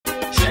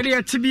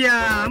Shadia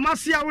Tibia,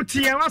 Masia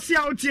Utia,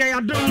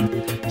 Yadum,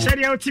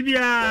 Shadia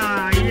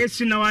Tibia, yes,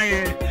 you know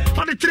I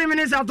 43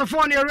 minutes after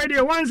 4 on your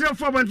radio,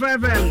 104.5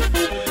 FM.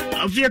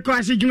 Of your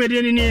classic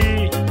Median.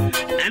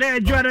 And I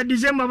dread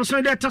December was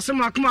when that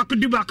Tasama could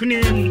do back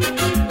in.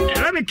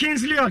 Remy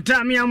Kingsley or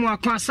Tamiamo,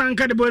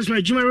 Kwasanka, the boys,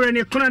 my Jimmy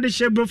Rennie,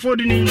 Conadisha before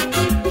the name,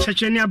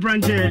 such a near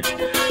branch. I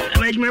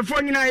make my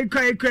phone in I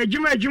cry,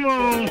 Jimmy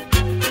Jumo,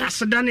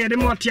 Asadania, the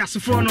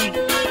Mortiasafono,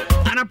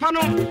 and a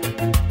panel.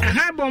 I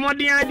have more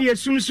the idea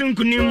soon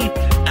could name.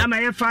 I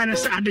may find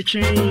us at the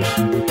chain.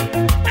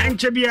 And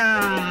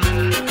Chabia.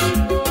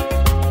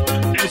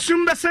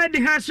 Soon beside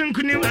the house soon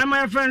could name. And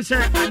my friends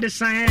at the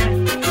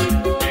sign.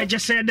 I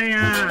just said,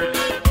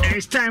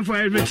 it's time for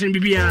everything,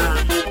 Bibia.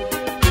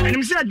 And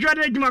I'm said,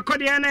 dreaded my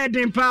Codiana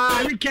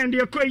Dimpa, weekend,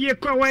 your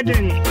co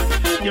wedding.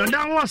 Your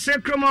down was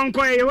sacrament,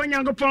 when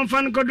you go pon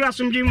fan go dress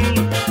some Jim.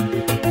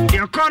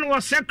 Your con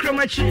was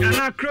sacramachi, and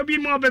I crobby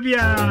more, baby.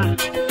 I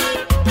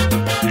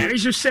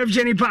should save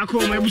Jenny back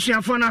home. I wish you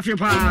a phone off your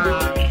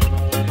pa.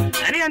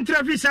 And the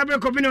entropy Sabro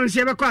opinion,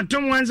 Sabaco,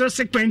 Tom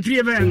 106.3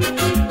 of them.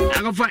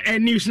 I go for a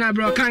news now,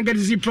 bro. Can't get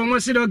the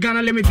promotion or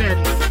Ghana Limited.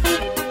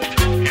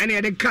 Any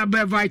other cab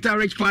vital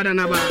rich part and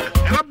about.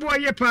 A boy,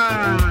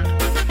 yepa.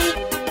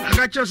 I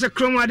got just a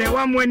chroma, the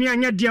one when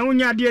you're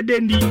dear, dear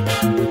Dendi.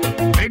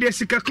 Maybe a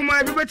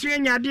Sikakuma, everybody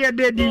in your dear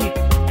Daddy.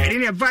 And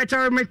in a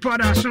vital make part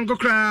of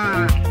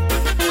Songokra.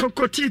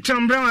 Cocotti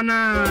Tom Brown.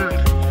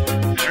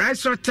 I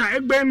saw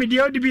time by me the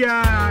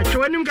Odibia,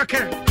 Choanum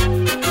Kaka.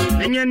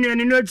 And you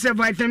know it's a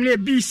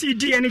vitamin B, C,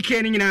 D, and a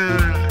canning in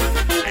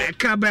a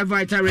cab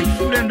vitamin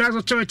food and drugs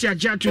authority at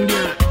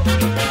Jatundia.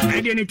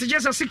 And you need to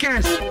just a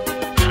seconds.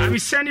 I will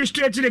send you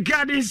straight to the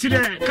gardens to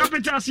the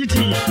capital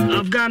city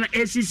of Ghana,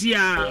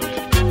 ACCR.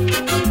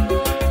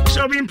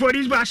 So being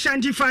produced by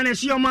Ashanti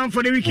Finance, your man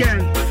for the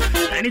weekend.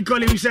 And he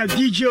called himself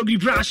DJ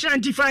Ogibra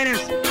Ashanti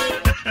Finance.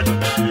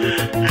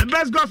 The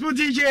best gospel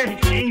DJ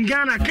in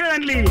Ghana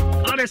currently,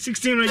 all the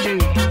 16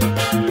 regions.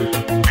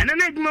 And the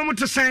next moment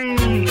to sing,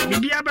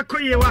 Bibiaba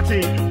Koye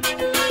Wate,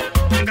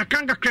 and the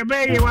Kanga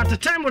Krebe, what the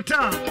time will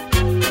tell.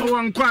 Oh,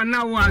 one quan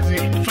now was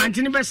it.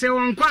 Fantini Besse,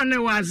 one quan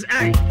was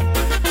I.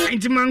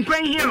 Ain't man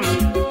quain here.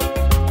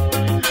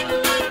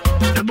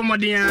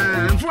 Abomadia,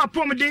 for a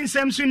pomodin,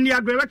 Samson, the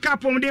Agri, a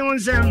couple of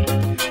days.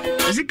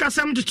 Zika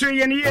some to 3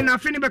 years, and I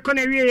finish back on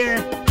a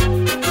year.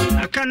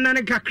 I can't none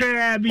a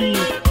crabby.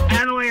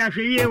 I know I have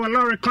a year with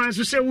Laura Quans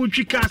to say, would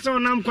you cast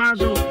on Nam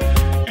Quazo?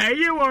 A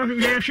year or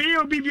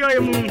she'll be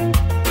your moon.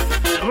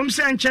 Home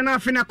Sanchana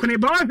Finacone,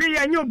 but I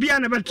know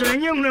Biana, but a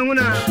young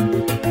Luna.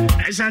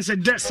 As I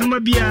said, that's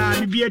some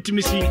beer to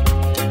me.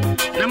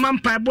 The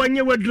Mampa boy,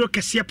 you would look a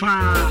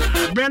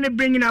siapa. Brandy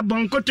bringing a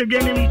bonko to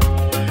get him.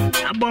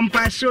 A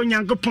bompa so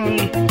young pong.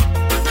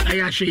 I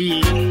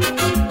actually.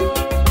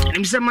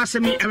 I'm some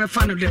Massami ever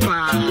fan of the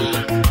far.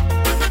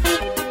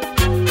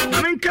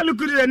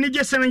 Kaluku the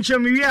Niger 7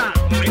 Chomia,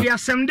 maybe a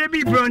some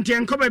Debbie Bronte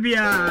and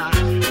Cobabia.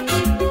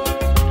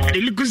 The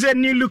Lukuze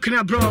new looking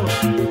a bro,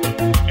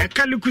 a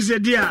Kalukuze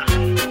dear,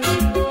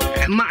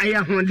 and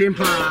Maya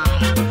Hondimpa.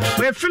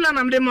 We're filling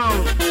them demo.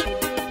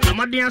 I'm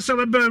at the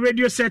answer of a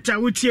radio set. I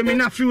would see him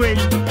enough way.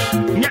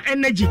 Your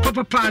energy,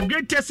 Papa,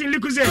 great testing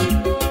Lukuze.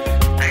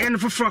 I am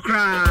for Frokra.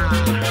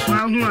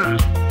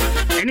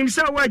 And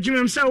himself, what Jim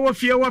himself,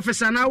 what your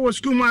office, and I was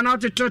school man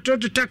out to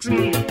tax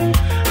me.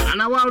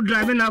 And I was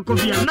driving our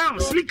coffee. Now,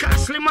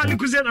 Slimmer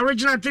Lucuzet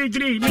original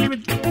 33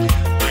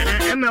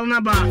 ml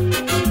number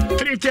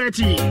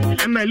 330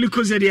 ml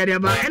Lucuzet the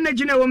other. And the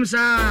general woman's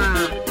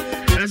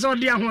as all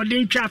the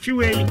holding traffic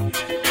way and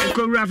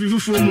choreography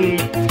for moon.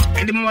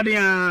 And the more they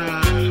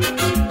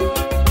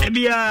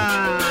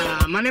are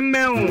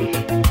Manemel,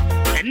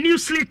 a new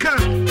slicker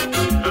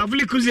of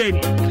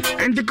Lucuzet.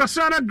 And the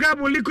Casana grab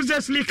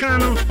Lucuzet slicker.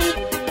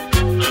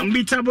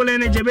 Unbeatable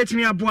energy, bet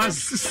me up was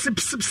sip.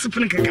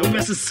 Story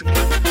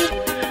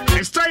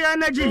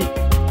energy.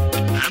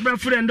 I brought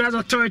food and drugs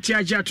authority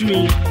to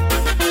me.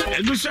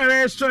 A good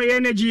story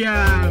energy.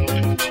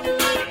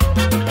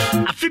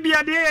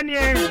 Amphibia day and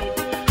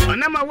on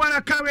number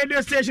 1 car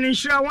radio station in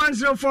Shira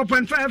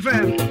 104.5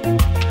 FM.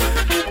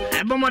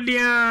 A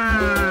bombardier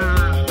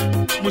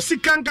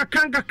Musikanka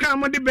Kanka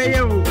Kamo de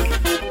Bayo.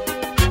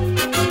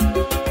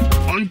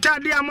 On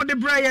Tadia Mo de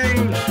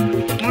Brian.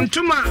 On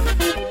Tuma.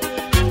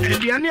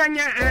 The Anya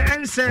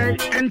answer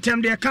and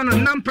them their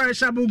canon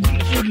non-perishable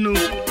food no.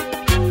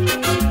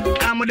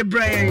 I'm with the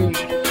brain.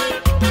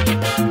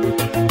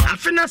 I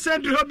finna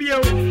said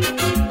Robio.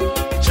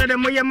 So the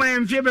Moya my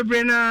and Faber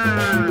Brenna.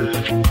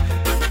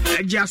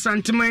 I just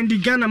want to mind the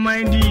Ghana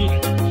mindy.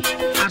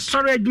 I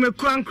storage me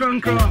crank. I'm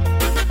with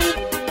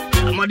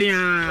the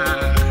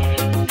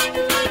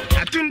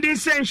I tuned in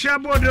Saint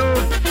Shabodo.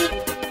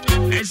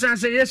 As I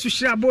say, yes,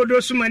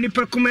 Shabodo, so many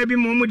percumebi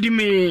momudi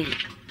me.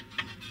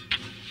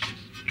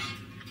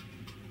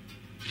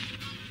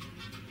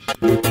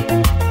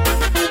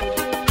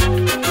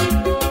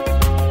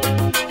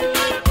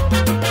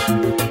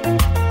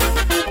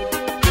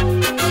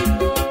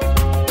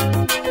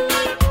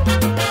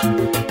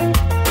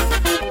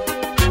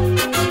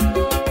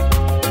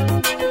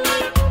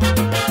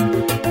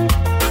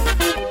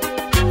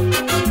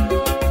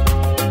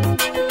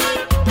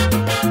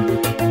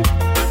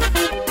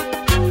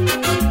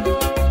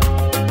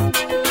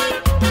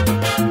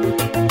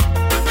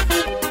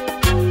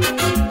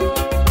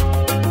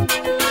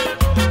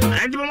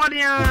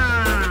 Adia,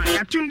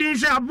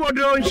 Yatundis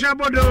Abodo,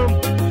 Shabodo,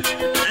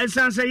 as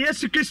I say,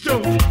 yes,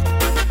 Christo,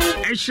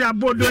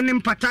 Eshabodo,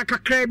 Nimpataka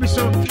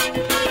Krabiso.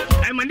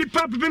 I'm a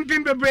papa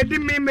pimping the bread,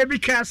 maybe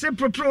cast a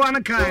pro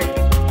anakai.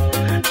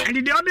 And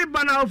the other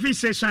banner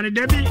officers and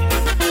Debbie,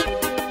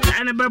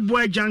 and a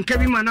boy John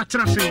Kevin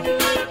Manatrasing,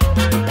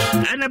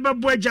 and a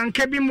boy John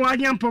Kevin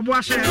Wadian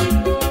Pobwasha,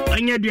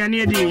 and yet the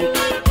Anedi.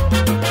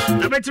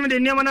 I bet me the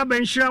name on a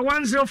bench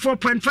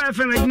 104.5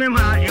 and make me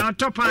your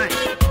top high.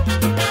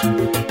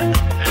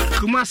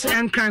 Kumas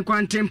and Crank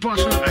one tempo.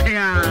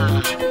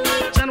 Yeah.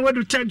 Son, what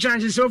do take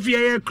chances of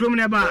your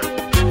criminal bar?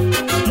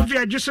 If you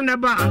are just on the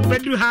bar, where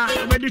do you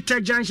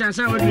take chances?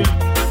 I would do.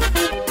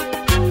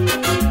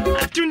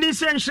 I tuned in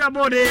Sense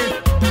about it.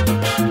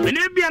 And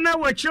if you are now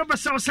watch over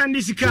South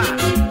Sandisika.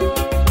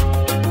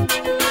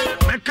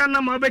 I can't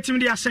know about him.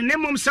 They are saying,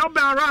 Name himself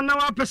around now.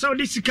 Episode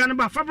this can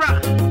about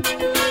Fabra.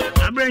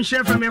 Brain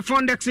chef from your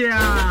phone deck here.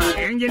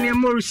 Engineer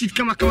more receipt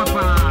come up.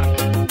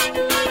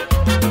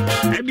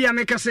 Maybe I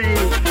make a say,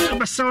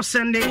 about South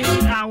Sunday,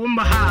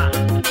 Wumbaha,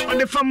 or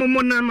the farm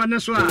Mona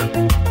Manaswa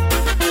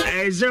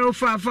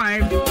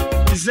 055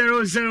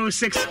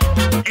 006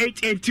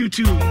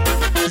 8822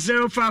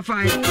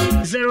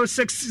 055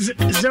 060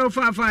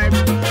 055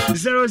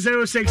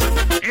 006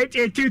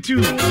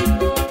 8822.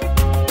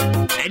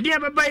 I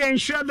did buy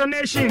insure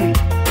donation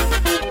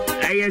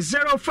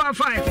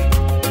 055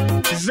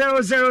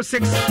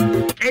 006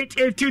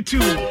 8822.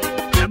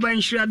 I buy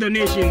insure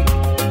donation.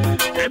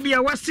 I be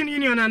a Western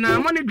Union and a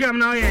MoneyGram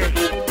now.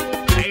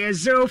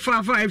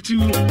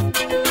 0552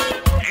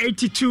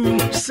 82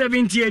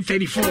 78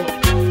 34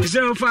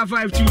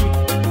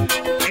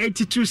 0552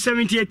 82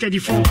 78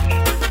 34.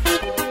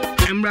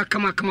 Embra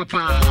kama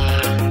pa.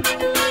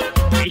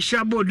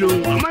 Aisha Bodo.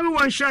 Mami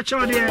one shot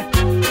out there.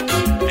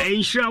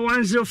 Aisha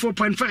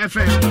 104.5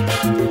 FM.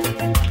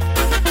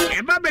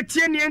 Eba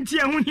betieni enti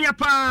ahunia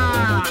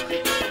pa.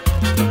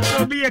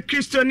 So be a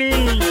Christiani.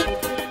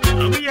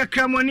 Obi ya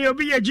kramoni,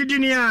 obi ya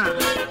jidinia.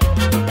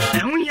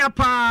 Ehunya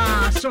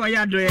pa so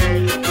ya do.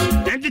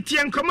 Entity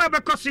enkoma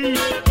bekosi.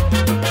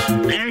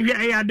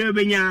 Ehwe ya do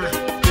benya.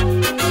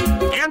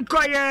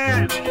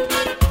 Enkoye.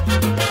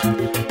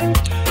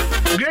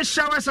 Grace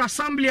Showers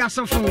Assembly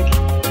asofo.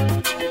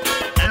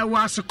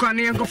 Was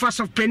kwani enkofa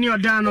of Penny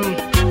Odano.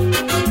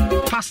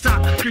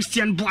 Pastor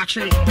Christian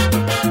Boache.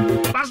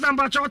 Pastor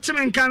Boache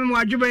otimen kan mo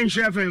adwuba in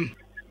FM.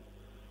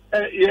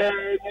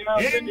 Yeah,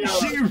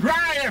 MC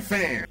Riot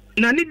fan.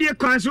 Na ni die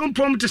kwanse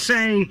umpom to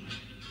saying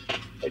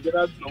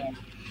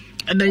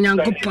the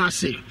yanko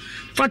passe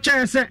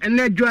facha se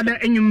ene dwada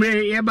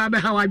enwumre ye ba be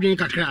hawa dwen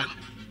kakra.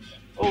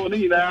 Oh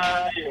ni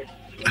na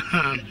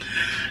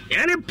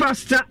any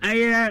pastor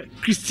aye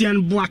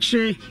Christian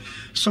Boache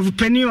so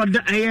penny or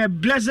aye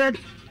blessed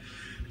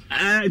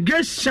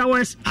Grace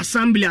Showers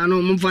Assembly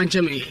ano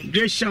mfanche me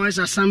Grace Showers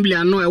Assembly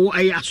ano e wo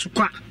aye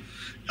asukwa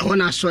e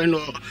wona so no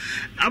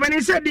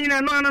abani said na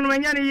no no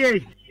nyane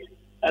ye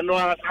eno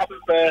happy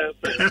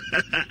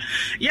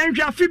Yan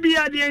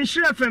Jafibia the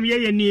insure from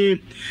ye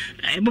ni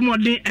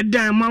ebomodin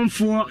edan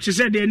manfo se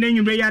said the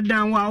nanwumre ya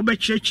dan wa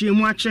obecheche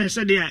mu ache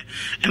said the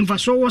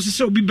emfaso wo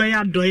se obi be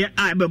ya doye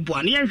a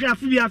beboa yan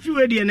Jafibia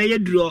fiwe de na ye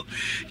duro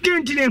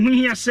tentine hu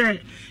hia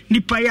se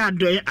nipa ya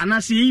doye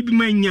anase yi bi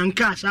ma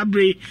nyanka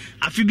sabre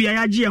afibia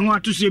ya je ho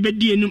atoso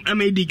ebedi enum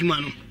ama edi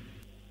dwuma no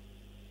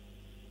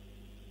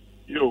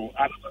yo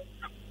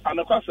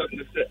anakwasa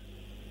se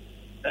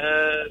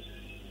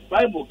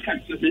Bible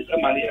can't be a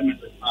money.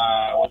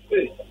 What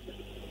say?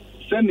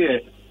 Send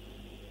it.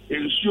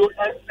 Ensure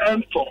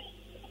and talk.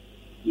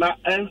 Na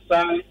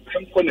answer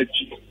and connect.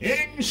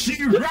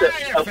 MC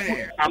Riot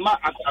fan. Ama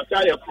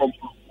ataya from.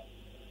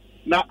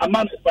 Na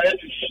ama buy it.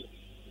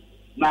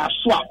 Na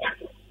swap.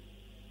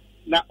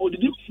 Na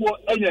odidi for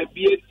enya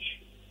BH.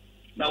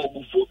 Na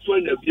obufo to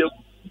enya BH.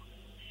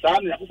 Sa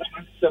na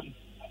asem.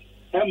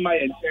 Em my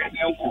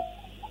entire uncle.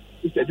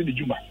 It's a di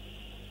juma.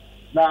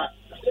 Na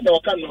say the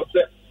waka no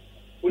say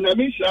when I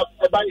miss up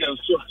a bang and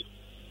so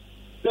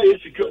say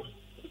if you go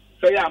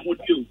say I'm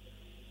with you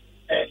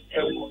a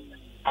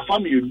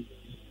family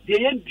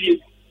the end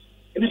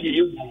and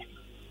you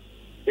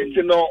it's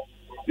no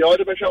the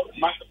other pressure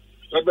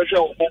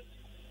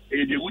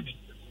the wood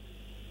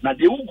now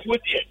they won't go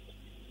there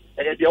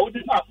and the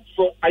other map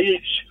so I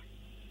age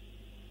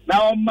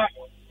now my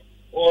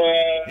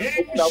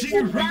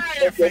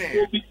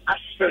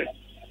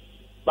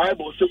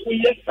Bible so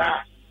yes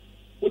sir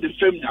with the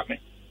same name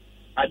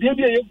I did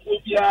be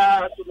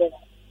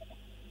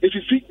if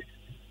you see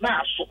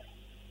now, so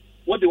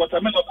what the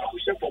watermelon I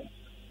from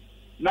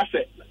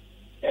Nasa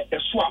a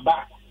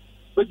swaba,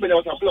 but when I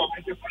was a block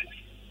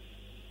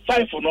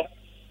 5 for no,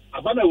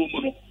 a banner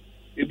woman,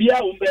 a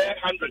beer will bear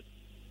 100.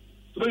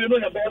 So you know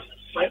your best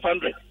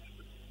 500.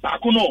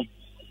 Bakuno.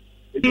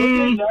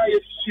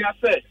 She has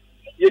said,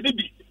 ye did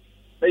be,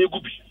 you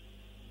could be.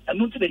 And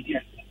not today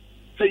here.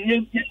 Say,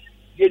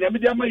 ye never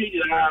did my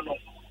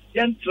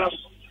yen trust.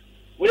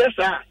 Where's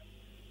that?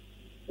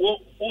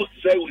 What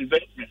say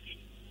investment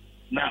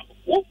now?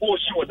 What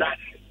show that?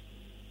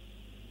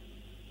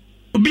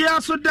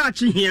 Obia so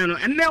dachi here no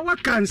ene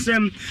waka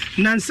nsem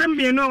na nsem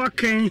me no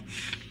waka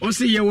o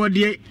se ye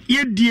wode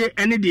ye die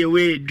ene de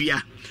we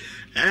dua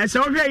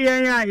so hwe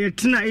ye ya ye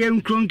tena ye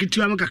nkron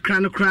kitua makakra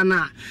no kra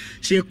na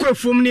se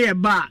ekofom ne ye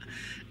ba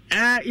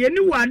ye ni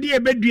wade ye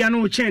bedua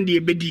no chen de ye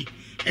bedi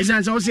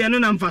esan se o se no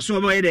na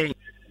mfaso ba ye den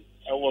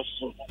e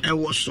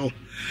wo so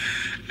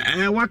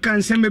waka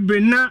nsem bebre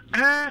na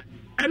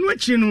eno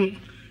achi no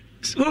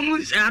wo mu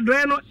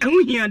adoe no ehu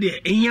hia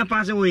de ehia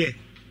pa se wo ye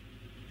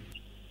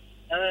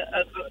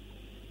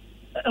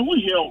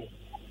we hear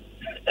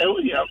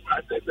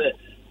I said that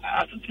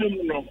I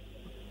think no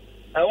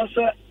I was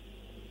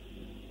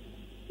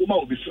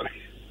will be sorry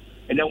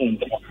and then won't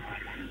come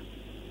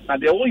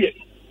and the way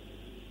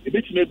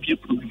it may be a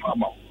proof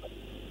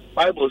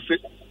Bible said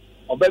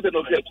or better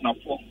no help now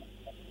for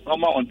no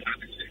more on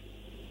time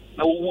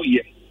now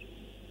we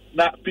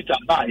not Peter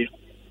by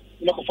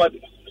no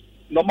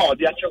no more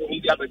the actual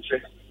the other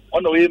check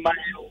on the way my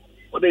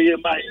or the year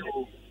my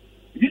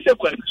this is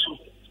quite true.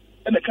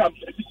 And the camp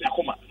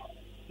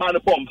man a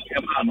bomb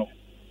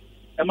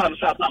a man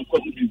sat down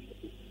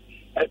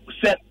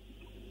said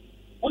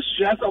what's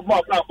chance of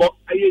more about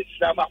I ate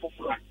Sama for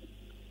fly.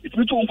 If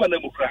you don't want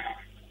them to cry.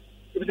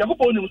 If you have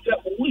upon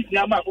himself, we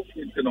Yama for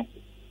Fintino.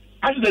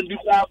 Accident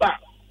before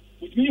back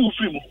with me, you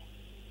film.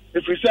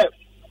 If we said,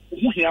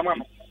 who's Yama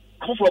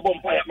for a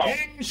bomb fire mouth.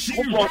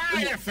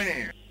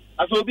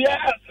 As will be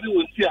asked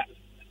with here.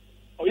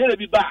 Or you'll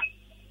be back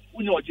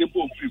when you're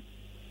Jimbo film.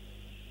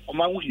 Or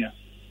my winner.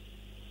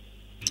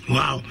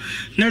 Wow.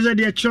 Naza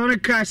de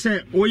chorika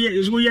say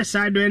we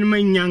side do enema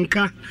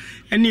nyanka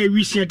ene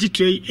ewisi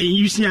atito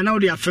ewisi na wo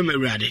de afem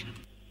awurade.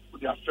 Wo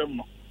de afem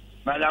no.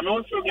 Na ya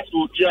me so get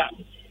to dia.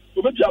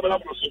 Wo be dia bala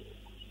proso.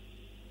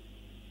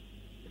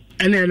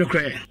 Ene no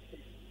kre.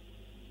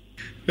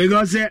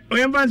 Because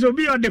oyemba so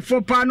be on the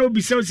four pa no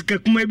be so sika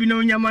kuma bi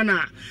no nyama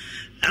na.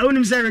 I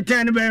wouldn't say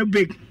return very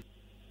big.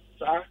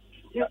 Sir,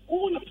 yeah,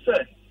 who would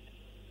say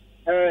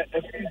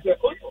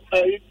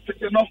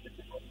if enough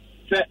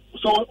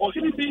so or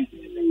should it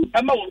be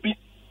Emma will be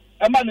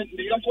Emma in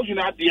the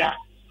unfortunate idea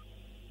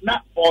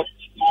not or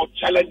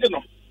challenge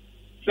no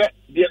say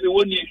the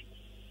one year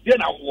then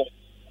I walk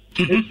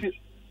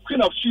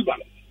Queen of Sheba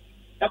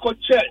echo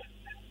chair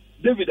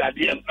David at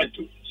the end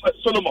to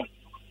Solomon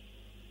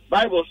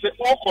Bible say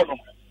all corner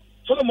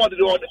Solomon did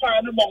all the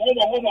home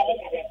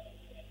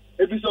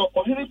if it's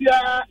or should it be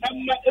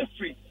Emma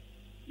every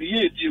the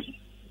year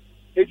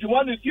if you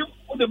want to give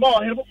the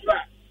more help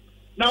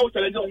now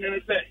challenge on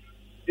say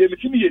they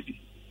became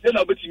easy. Then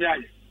I'll bet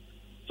me.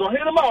 So here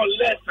am I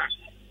less.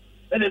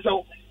 And it's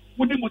a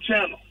woody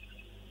channel.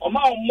 Or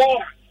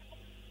more.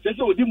 There's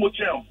a woody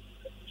channel.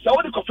 So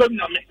what do you confirm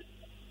me?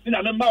 In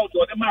a mouth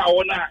or the mouth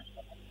or not.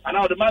 And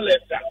now the man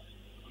left that.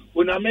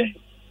 When I may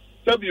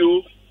tell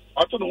you,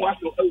 I don't know what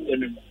to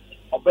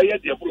obey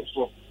the approach.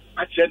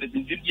 I said it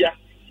in India.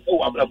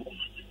 Oh, I'm double.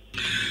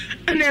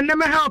 And then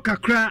never how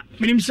kakra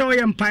minim so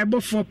yam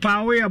paibo for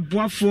power ya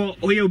boafo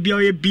o ye obi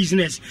o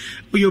business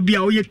o ye obi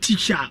o ye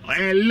teacher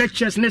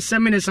lectures ne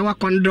seminars wa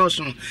condos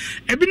no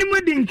ebi ni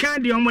modi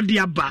nkan de omo de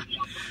aba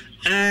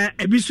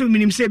ebi so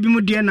minim se ebi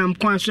mo de na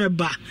mkwan so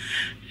eba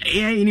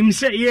inim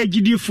se ye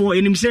gidifo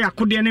inim se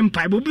yakode ne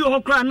mpaibo bi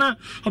ho kra na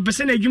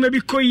opese na adwuma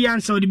bi koyi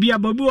ansa o de bi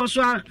aba bi wo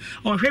so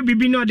o hwe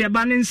bibi no de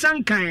ba ne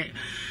nsankan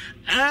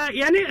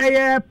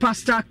yani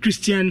pastor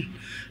Christian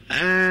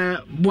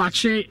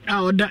Boache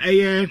oda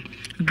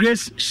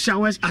Grace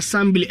Showers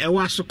Assembly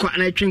so kwa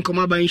na twin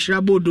koma ba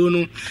nhira bodo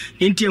no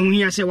nti ehu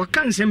hia se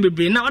waka nsem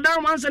bebre na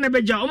oda mansa na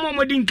beja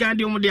omomodi nkan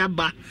de omode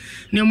aba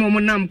na omom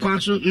nam kwa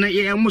so na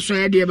ye muso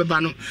ye de beba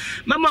no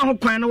mama ho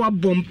kwan na wa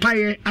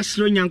bompaye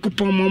asro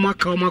nyankopon mom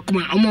aka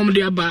omakoma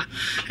omomode aba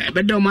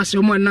beda o mase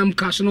omom nam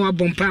ka so na wa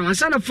bompaye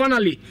ansa na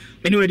finally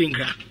many wedding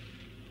kra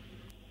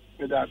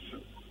that's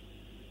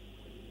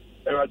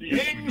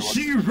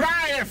She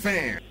Riot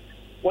fan.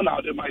 One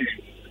out of my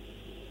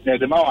near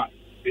the Mawa,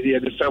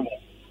 the Samo.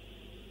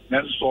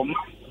 Then so,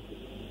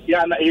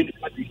 Yana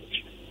anybody.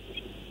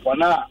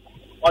 One hour,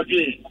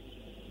 again,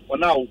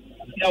 1 hour,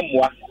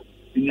 Yamwa,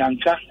 in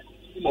Yanka,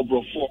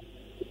 Mobro 4,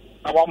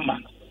 a 1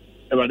 man,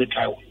 ever the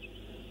cow.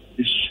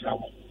 This shower.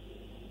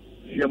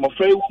 I'm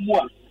afraid one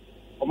more,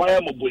 or my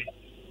boy.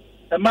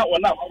 And my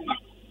 1 hour,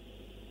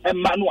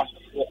 and Manua,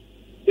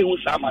 it was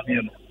Sama,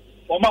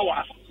 or my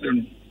wife,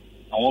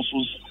 I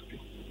also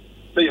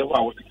say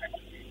about it.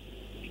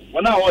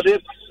 1 hour,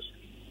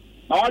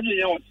 now I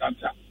didn't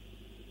Santa.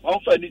 I'll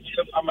find it.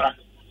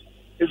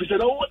 If you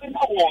said, oh, what did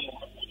I want?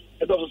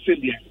 It doesn't say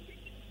there.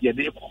 Yeah,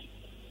 they come.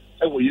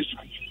 I will use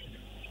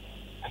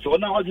it. So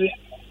now I did.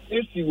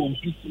 If you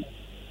won't be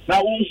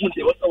now, won't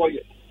you what I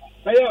get?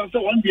 I have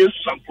one day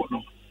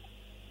sample.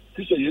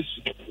 This is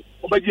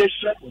but yes,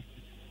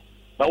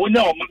 but when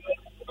now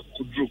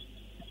to drew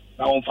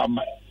now on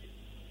family.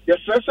 Yes,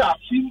 sir, I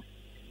feel.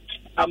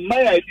 And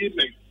my idea,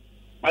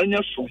 my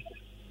son,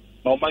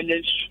 my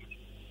man,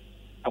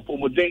 a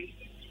pomade,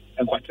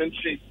 and what and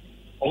say,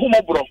 a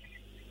homo bro,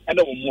 and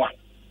a woman.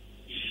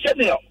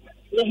 Senior,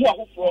 who are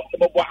for a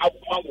homo bro, a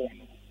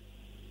woman,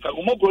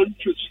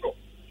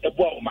 a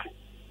boy,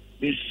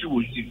 me see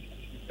with him.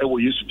 I will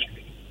use it.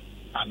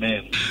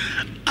 Amen.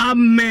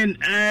 Amen.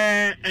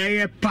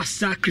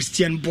 Pastor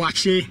Christian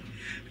Boache,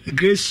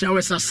 Grace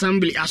Showers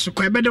Assembly.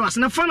 Asukwa was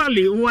na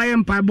finally why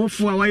empire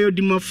bofo why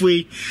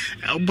odimafo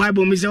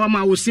Bible me say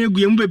ma wo sen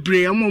guem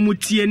bebre am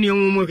tie ne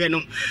omo hwe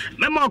no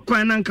mema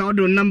kwan na nka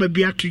odo number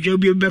bia to jo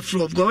bi be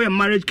flow of go we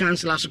marriage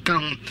counselor so ka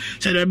ho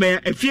say there be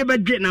afie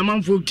bedwe na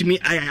manfo timi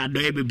aya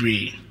adoye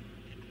bebre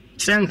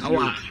sen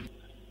hawa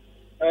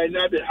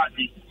na be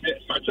happy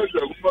my church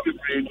will be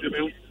bebre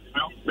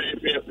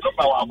me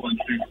number wa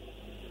abonti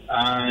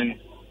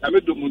na me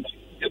do muti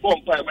e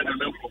bon pa me na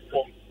me ko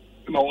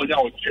ma wonya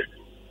o che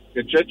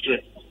the church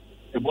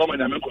the woman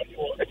na me ko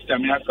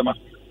extend me asama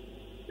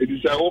e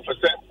di say 1%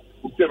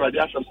 o te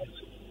radio asama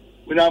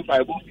we na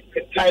pa bo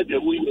tie the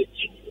we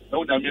na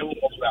o na me ho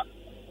ofra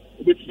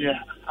o bit me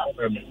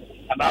have me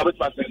and I will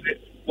pass the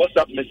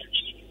WhatsApp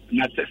message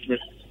na text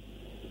message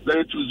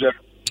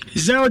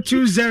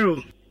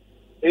 020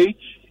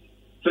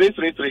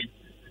 8333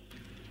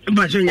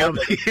 Bajoya,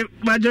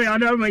 I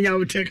don't know how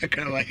to take a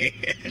car.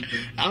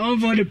 I want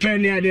for the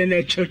penny at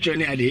the church on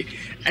the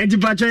and the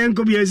Bajoyan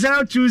could be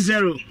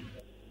 020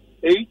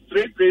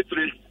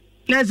 8333.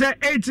 There's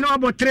 8 no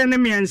about 3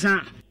 millions,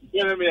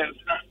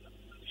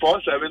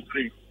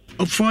 473.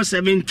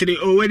 473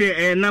 over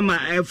the number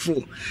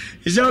F4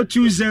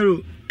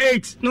 020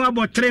 8 no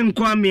about 3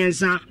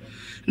 millions,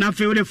 now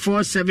for the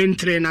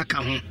 473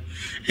 Naka.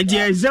 It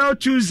is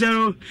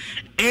 020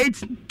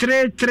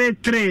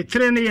 8333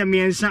 3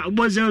 millions,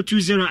 about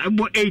 020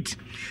 about 8.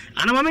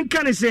 And I'm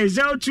going to say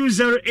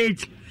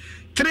 0208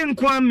 3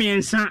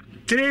 millions,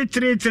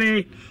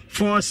 333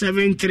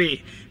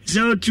 473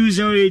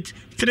 0208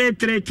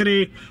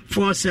 333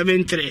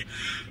 473.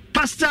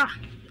 Pastor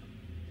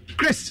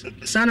Chris,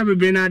 son of a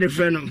Bernard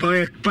friend,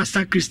 boy,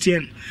 Pastor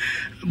Christian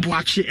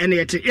Boache, and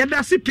yet,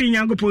 that's a pin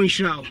younger point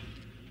show.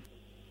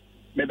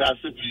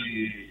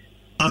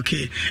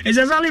 Okay, it's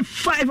only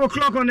 5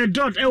 o'clock on the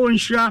dot. Ewan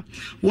Shra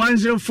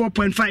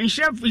 104.5 in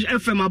Chef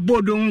FM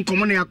Abodo,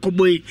 Common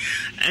Yakoboy,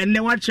 and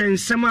the watching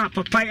Summer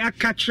Papaya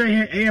catcher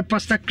here,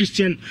 Pastor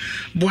Christian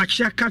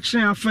Boache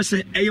catcher first.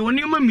 A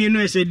new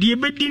man, said, dear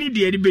Bedini,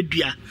 dear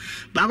Bedia.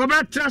 But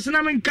about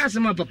Trasanaman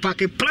Casama Papa,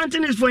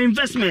 planting is for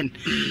investment.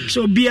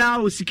 So Bia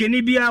or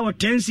Sikeni Bia or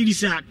 10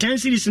 cities, 10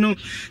 cities, no,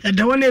 that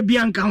the one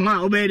Bianca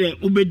obey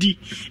Ubedi,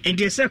 and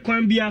the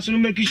second Bia, so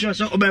making sure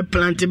so obey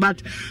planting,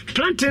 but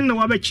planting no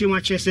Wabachi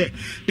much. The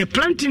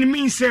planting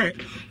means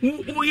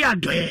we are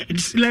there.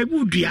 It's like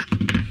Udia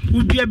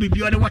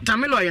baby or the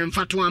watermelon and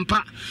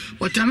Fatuampa,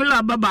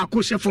 watermelon Baba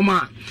Kosha for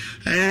ma.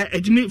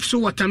 It means so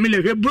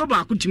watermelon,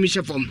 Broba could to me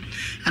from,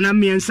 and I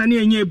mean Sunny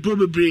and ye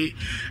probably.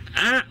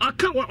 I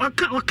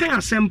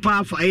can't send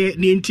power for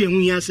the intent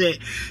when you say,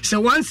 so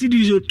 1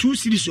 series or 2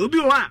 series, will be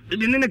what the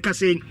Neneka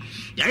saying.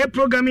 I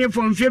program here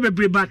from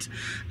February, but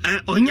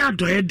on your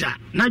doeda,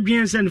 not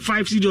being sent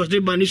 5 series, they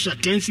banish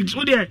 10 series.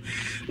 Oh, there,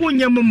 one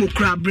young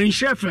crab, bring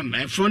chef from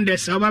front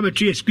desk, about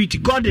tree, security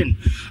garden,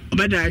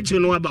 but I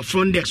don't know about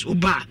front desk,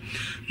 Oba.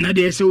 Now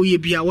they say, we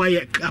be a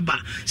wire kaba.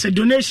 So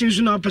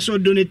donations no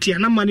episode donate,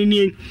 and I'm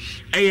money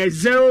a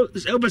 0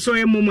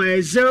 episode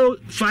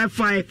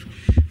 055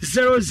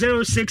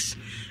 006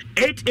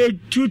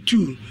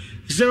 8822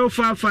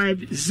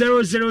 055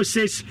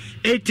 006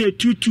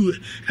 8822.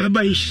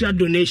 Everybody share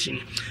donation.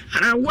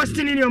 And I was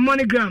in your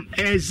MoneyGram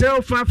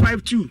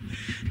 0552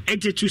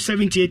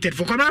 8278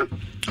 for corner.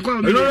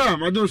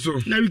 I don't so.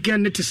 Now we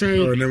can to say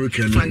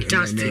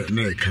fantastic.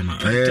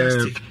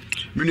 Fantastic.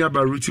 Many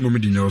about Ruti Mommy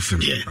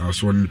Nelson. I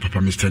was one Papa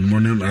Mr.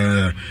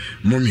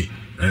 Mommy.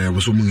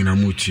 Was a woman in a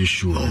multi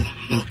show.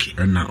 Okay.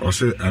 And now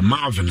also a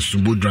Marvin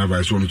Sumbo driver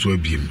is one to a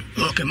beam.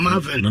 Okay,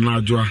 Marvin. And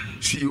I draw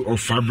CEO of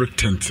Fabric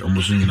Tent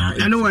almost in our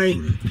anyway.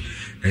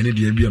 Any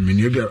day be a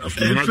mini of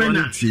okay.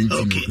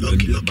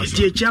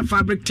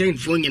 Fabric Tent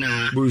for you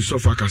now. Boy, so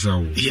far,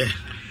 Casao. Yeah.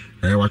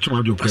 Watch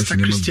my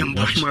question.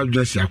 Watch my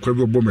dress. I quite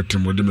a bomber to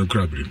more than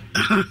crabby.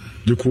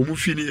 The Kumu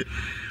Fini.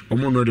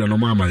 Omo no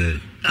mama ye.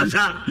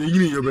 Asa. You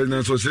your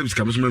business so service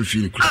comes man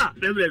feel. Ah,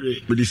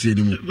 baby. But this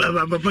anymore.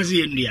 Papa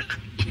see India.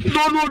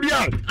 Don't know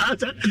dia.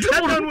 Asa.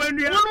 Don't when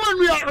we are. One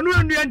we are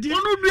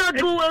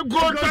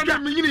go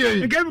down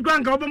me. Give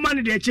grant over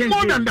money they change.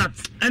 More than that.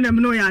 And I'm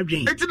no ya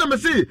drink. It's na me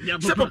say.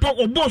 Say papa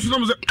or boss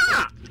no say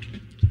ah.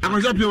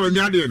 I'm just here when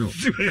you are no.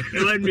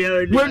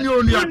 When you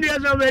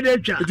are already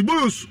cha. It's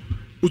boss.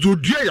 Uzo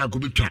dia ya go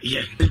be twa.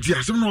 Yeah. It's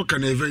asem no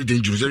can very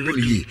dangerous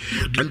really.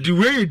 And the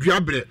way you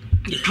abre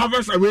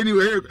harvest away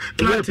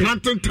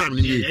planting time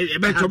ni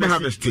better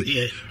harvest.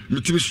 Yeah.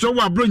 Me so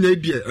wa bro nya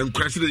die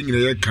enkwase de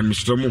nyina kan me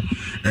so mo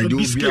and you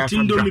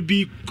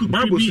be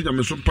Bible say na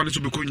me so pa so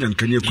be ko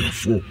nyanka ne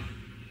akunafo.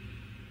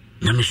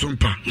 Na me so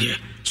pa. Yeah.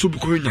 So be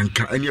ko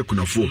nyanka ani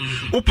akunafo.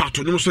 O pa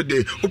to no so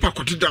de o pa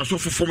kote da so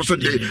fofo so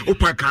de o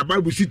pa ka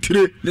Bible si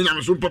tire ne na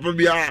me so papa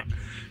bia.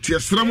 Ti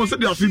esramo se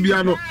de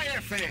afibia no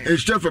e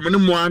chef me ne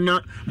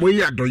moana mo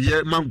yi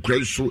adoye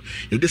mankrai so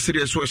e de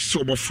serious so se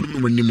obofuru no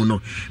manim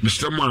no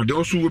Mr. Ma de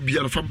also wo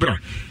bia na fa bra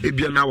e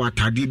bia na wa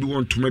atade bi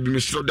won toma bi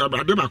Mr. da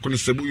ade ba ko ne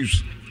sebo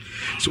use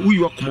so who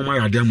you are come my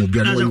idea mo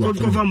bia no you are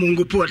come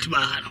mungo port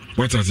ba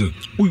what I say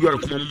who you are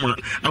come ma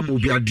am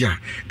obi adia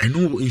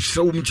eno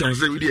insa wo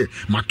chance we dey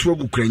mato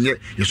agu kranye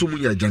yeso mu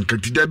ya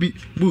jankati da bi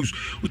bus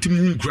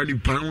utimu nkura ni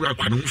pan wo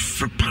akwa no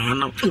fe pan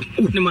na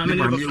ni ma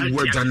me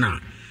wo jana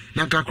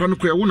na ka akwa no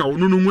ko wo na wo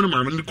no mu na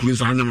ma me kuru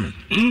nsa anyam no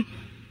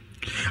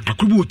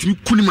akobi otimi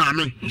kuni ma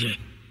me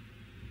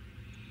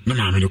na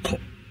ma me ko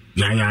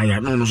ya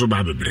no so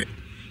ba bebre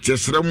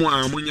Tesra mu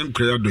a munye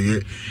nkra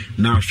doye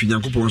na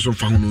afinyankopon so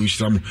fa ho no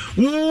nhira mu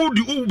wo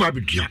di wo ba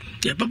bedua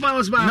papa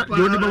was ba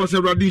yo ne ba was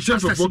ready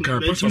chef of vocal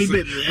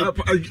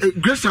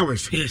Grace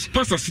Hours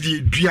pastor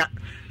si dua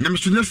na me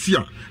so na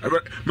sia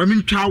ma me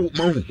ntwa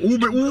ma ho wo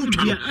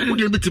twa wo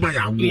de betima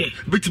ya wo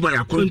betima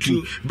ya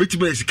kontu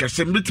betima ya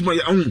sikasem betima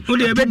ya ho wo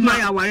de betima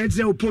ya wa yet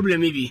say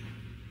problem bi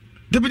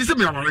de be say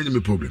me ya wa me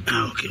problem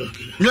okay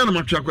me na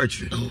ma twa kwa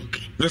chire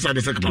okay yes I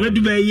dey say we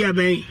do be ya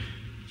ben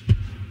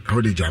how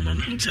dey jama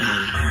me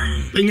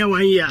benya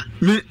wan ya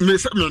me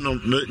no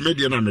me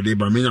dey na me dey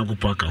ba me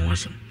nyankopon aka ho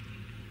asem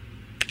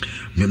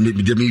me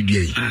dey me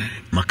dey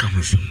maka ho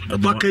asem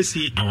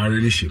bakasi aware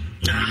ni shim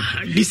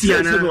this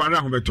year na so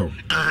wara ho beto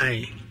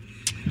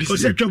o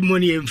se drop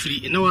money and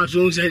free na wa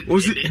so say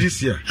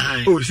this year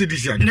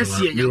this year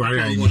next year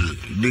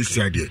this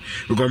year there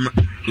because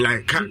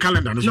like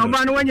calendar no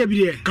ba no wanya bi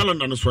there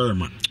calendar no so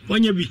ma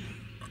wanya bi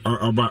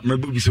oba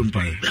mabubi so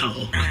mpae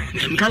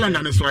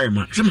calendar no so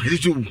ma se ma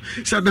jitu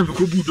se da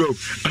ko budo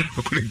ara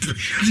ko connect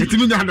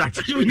etimi nya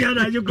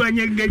da ju ko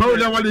nya ngai ba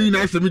wala ni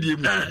na se mi di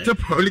mu te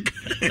public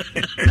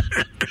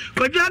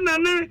ko jana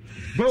ne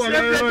ba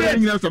wala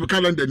ni na se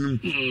calendar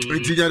ni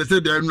enti nya se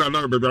da nu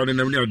na be ba na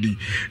ni adi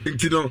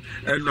enti no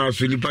eno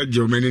aso ni pa je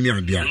o meni ni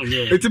adi a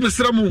enti me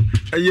sra mu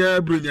eye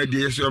bronya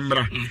di yeso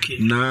mra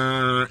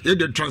na ye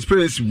the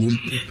transparency wom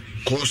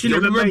cost you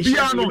no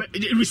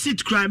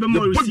receipt cry be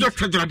more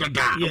receipt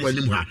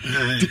wani mu ha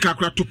tika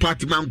kra to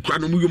party man kra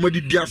no mu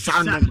yomadi dia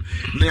sa no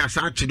na ya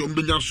sa che do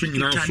mbenya so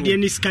nyina so de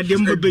ni skade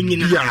mbebe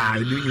nyina ya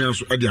ni nyina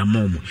so ade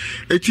amom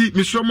eti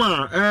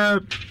misoma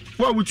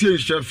wa wutie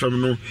chef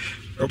fam no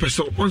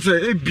opeso on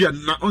say e bia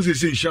na on say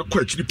nhia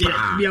kwa chiri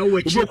pa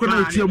obo ko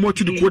na tie mo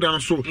ti de koda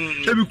so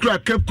e bi kra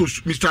capco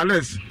Mr.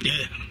 Les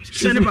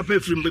send papa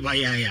from by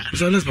ya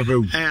Mr. Les papa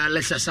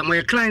let's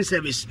some client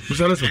service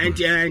Mr. Les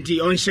and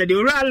on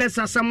schedule let's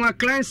some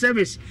client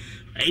service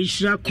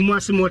Aisha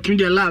kumasi mo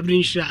tindi lab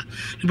insha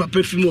ni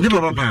papa from ni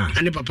papa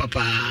ani papa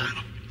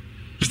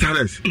Mr.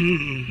 Les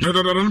no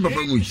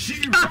papa mu se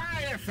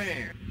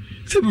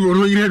bi wo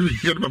no yire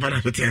papa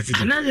na fete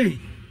anani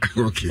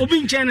okay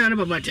obi nchana na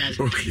papa tia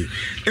okay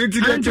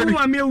enti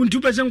wa me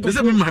untu pesen ko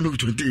se bi ma me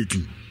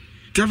 2018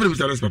 tia for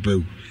Mr. Les papa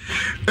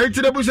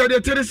enti da bu se de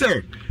tere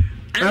se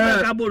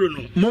ka bolo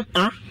no mom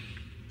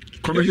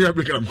commercial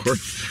break am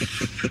course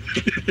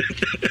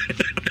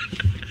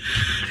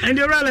and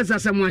the rallies are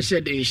someone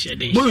shedding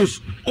boys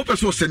o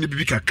person send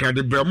bibi kakra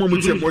de bra mom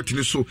tie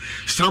motini so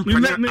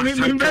sampanya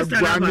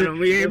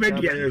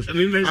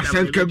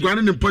asanka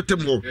guane ne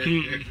potem ho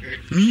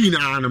ni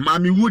na na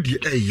mami wodi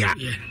eya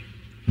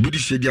budi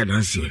shedi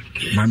adanse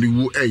mami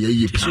wo eya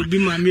ye pa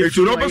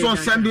so no person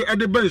send at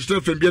the bench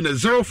stuff and be na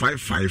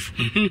 055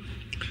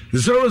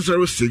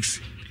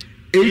 006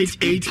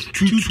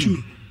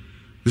 8822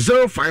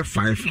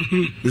 055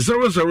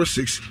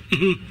 006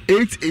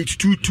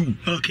 8822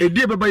 okay. A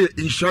day baba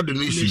insure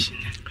donation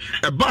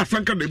a bar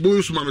sanka the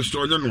boys mama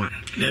store no a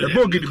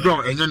boggy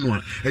brown and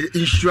no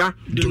insure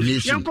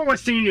donation yanko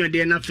was senior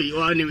there na fe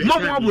or anyway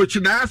mo mo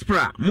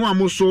diaspora mo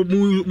amoso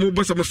mo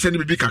bosa mo send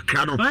bibi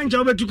kakra no anja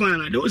obetu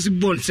kwana those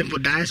born simple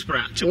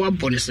diaspora so what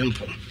born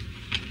simple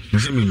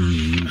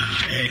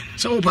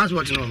so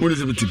passport no what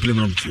is it to play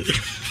mom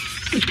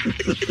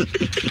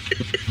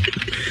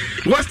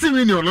what's the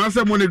meaning on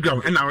answer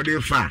monogram and our day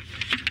far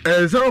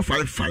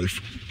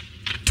 055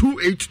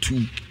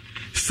 282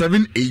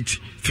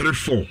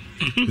 7834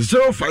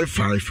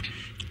 055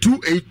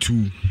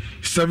 282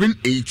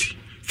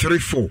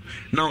 7834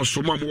 now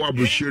so mama wa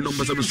brochure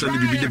number 7 send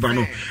bibi de ba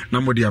no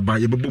na mo de aba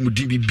ye bebo mu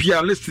di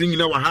bibia listening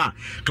nyina wa ha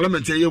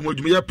Clement ye mo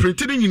adwuma ya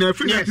printing nyina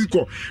fi na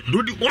ko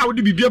do di wa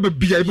di bibia ba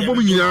bia ye bebo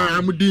mu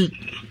nyina mu din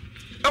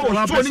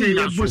oh phone ni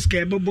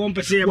boske bobom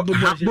pese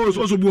boss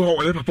also bu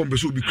ho le papa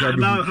pese obi kra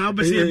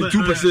be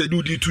 2%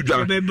 do di to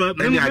dwa me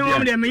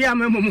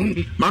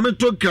me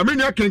to ka me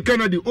nya ken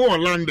Canada o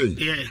London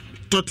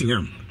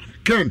Tottenham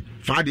Ken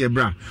fa de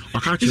bra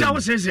waka chi isa wo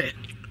sese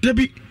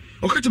debi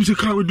okachi mse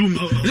ka we dum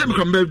ze me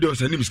kram birthday o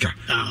sanim ska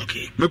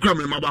okay me kram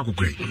me ma ba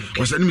kokore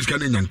o sanim ska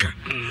na nyanka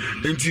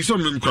enti so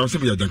me kram se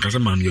me ya janka se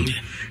ma me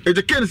e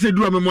de Ken se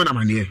du me mo na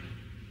mane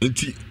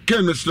enti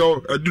Ken me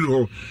so aduru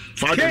ho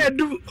fa de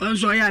kedu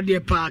onso ya de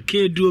pa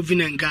kedu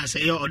vinenga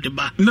se yo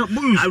odeba na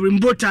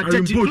arimbota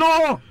 30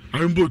 no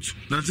Arimbot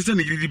na sese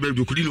ne gidi be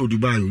kudi no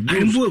Dubai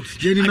Arimbot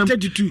yeni na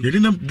 32 yeni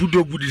na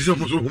budo gudi se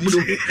mo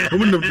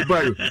na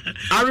Dubai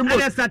Arimbot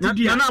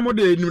na mo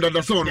de ni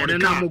dada so no de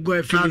ka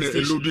na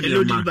elodu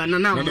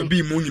na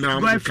bi mo nyina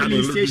mo ka na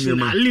elodu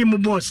ma limu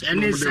boss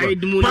and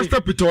side mo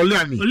Pastor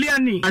Pitoliani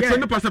I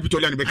send Pastor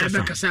Pitoliani be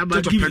kasa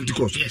to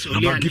Pentecost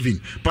about giving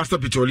Pastor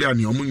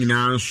Pitoliani o mo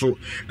nyina so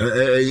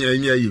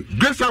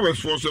Grace Hours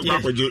for so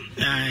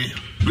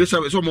Grace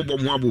Hours so mo bom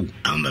ho abo.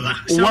 Ambaba.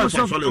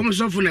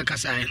 So for na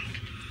kasai.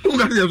 And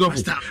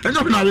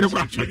not now,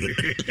 because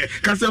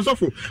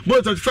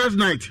but at first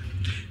night,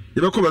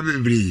 you don't come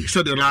every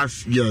so the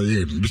last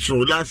year, so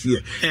last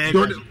year,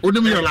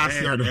 only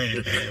last year.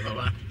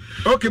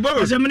 Okay, but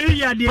as a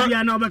year,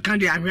 dear, no,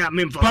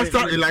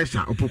 Pastor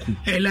Elijah Opoku.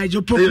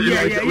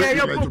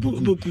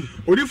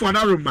 Only for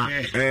that room,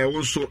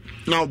 also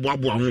now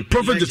Babu,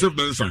 Prophet Joseph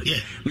Benson,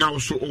 now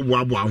so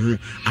Babu.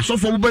 I saw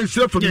for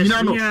myself from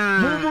Milano.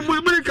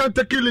 We can't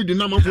take the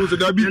number for the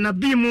Dabi and a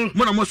beam.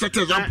 One of most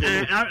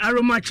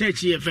Aroma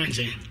Church here,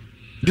 fancy.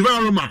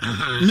 Divine Roma,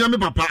 Nyame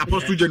Papa,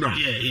 Apostle General,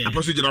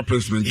 Apostle General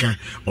President,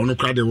 ono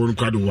krade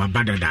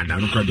wabada dada,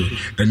 ono krade,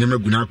 eneme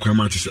guna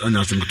kwamatis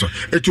anasimto.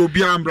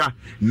 Ethiopia ambra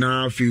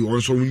na fi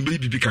also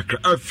mbi kakra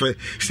afa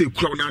se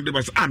kura na de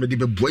bas amede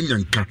be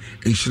boanyanka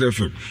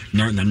enhirefem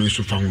na me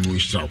so fa hono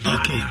nhira.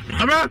 Okay.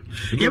 Abra,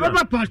 ye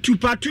baba part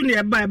 2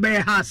 na be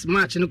house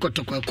match no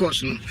kotoko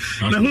course no.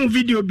 Na hu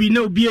video bi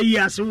na obi ayi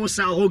ase wo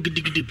sa ho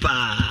gidigidi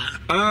pa.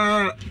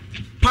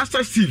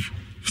 Pastor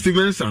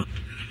Stevenson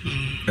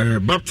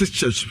Baptist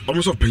Church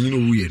almost of Penino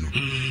we no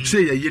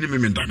say ye ni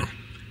memenda no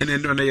ene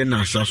ndo na ye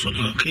na asaso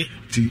okay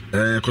ti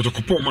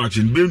kotokopo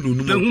margin be no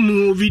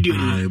numu video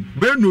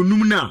be no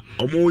num na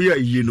omo ye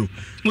ayi no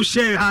mo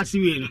share house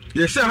we no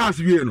ye share house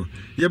we no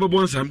ye be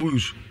bon sambu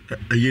use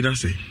ayi na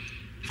say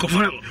ko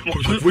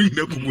yi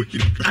na kugo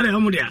are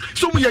homo dia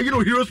so mo ye no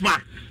Heroes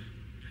Park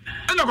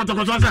ena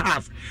kotokoto asa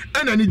house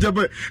ena ni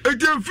jabe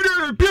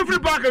free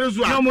park no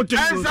so a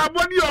esa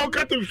body o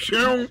ka to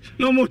hwe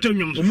no mo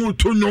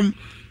tonyum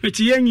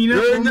eti yenyina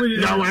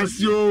ya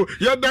wasio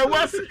ya da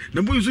wasi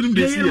na mbu yusu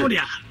ndesi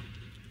ya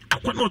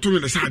akwa na otomi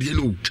na saade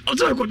no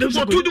oto ko dem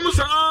so to dum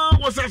sa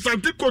wo sa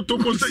sante ko to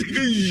ko sa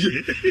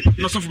iye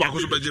na so fa ko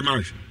so beje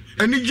mai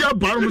eni ja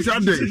baro mo sa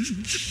de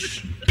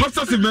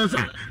Pastor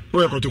Simensa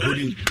o ko to ko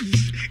ni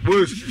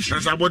boys na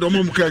sa bodo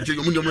mo mu ka che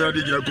mu ndem ya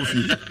de gira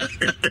kofi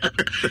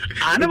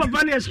ana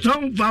baba ne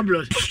strong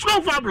fabulous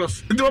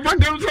the baba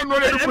dem so no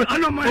le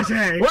ano ma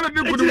say wala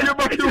ni kudu ye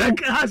ba yo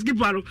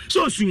housekeeper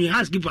so sunyi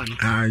housekeeper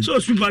so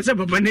super say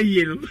baba ne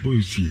ye no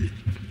boys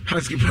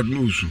housekeeper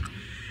no su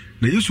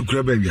na Yesu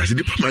kura ba wiase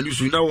ni pama ni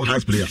su na wo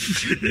house prayer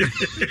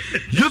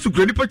Yesu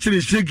kura ni pa chere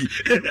shegi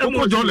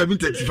o John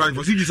 11:35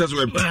 for Jesus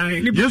wept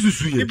Yesu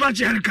su ye ni pa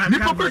chere ka ni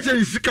pa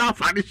chere sika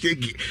fa ni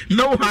shegi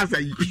na wo house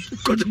ayi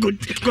ko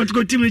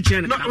timi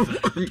chere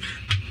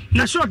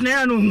na short na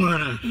ya no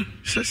hu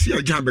si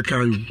ajan be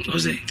kan yo o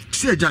say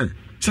si ajan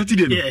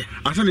Saturday no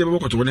asa na be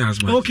ko to ne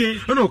house match okay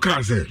no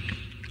ka say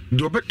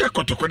do better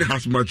kotoko ne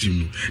house match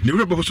no ne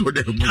we bo so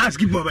de ask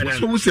people better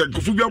so we say ko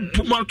fu bia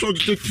puma to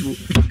take you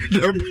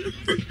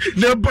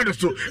ne body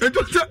so and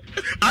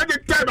I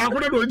get time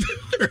akona no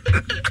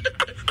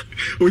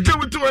oje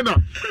mutu na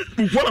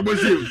bufola bo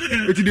say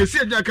eti de say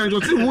ajan kan so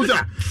ti hu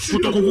sa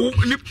kotoko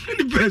ni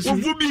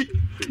person fu bi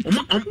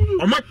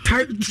o ma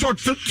tight short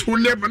to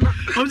never na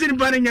o se ni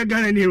ba nya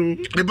Ghana ni o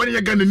ne ba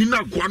nya Ghana ni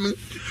na kwa no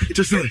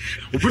je say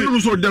o pe no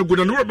so da go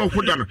na no ba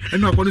ko da no e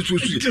na kwa no so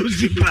su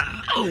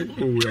oh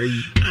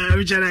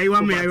which are you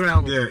want me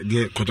around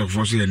the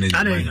kotoko so ye na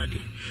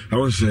I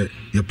want say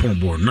your pon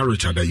ball na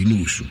Richard you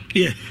know so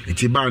yeah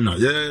eti ba na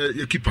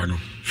ye keeper no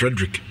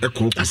Frederick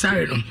Eko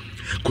asare no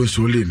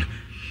Consolin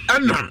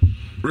ana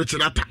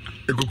Richard ata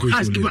Eko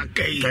Consolin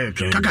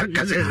kaka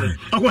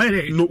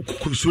no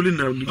Consolin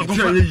na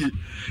ye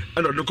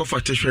ana no ko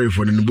fa tertiary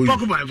for no boy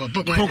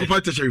poko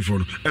tertiary for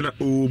no ana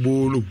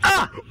obolo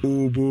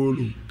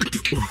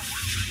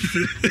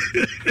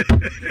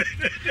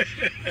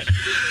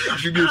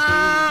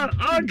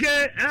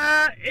okay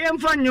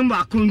emfa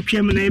nyumba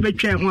kuntwem na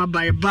ebetwa ho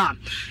abai ba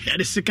ya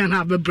the second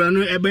half bebra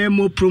no ebe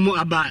mo promo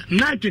aba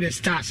night with the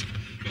stars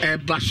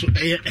baso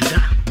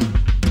eda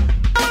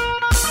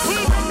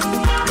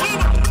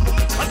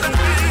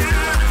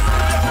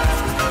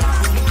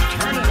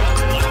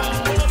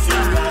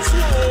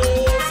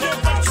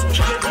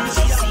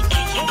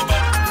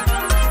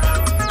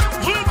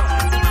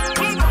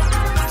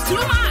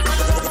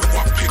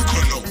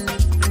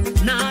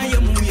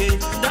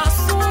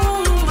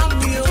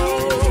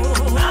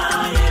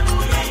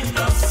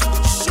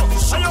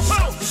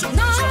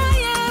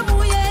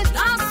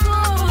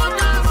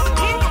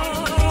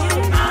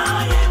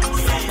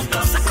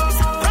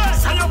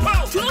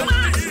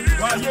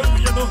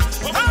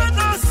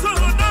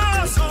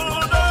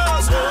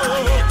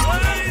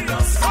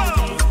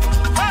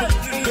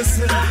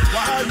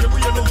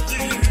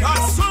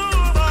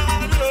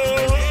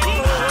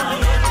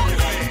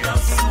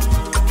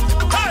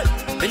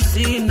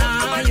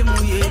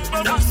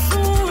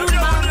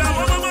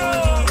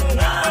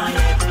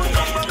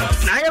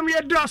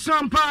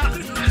Sampa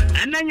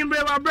and then you be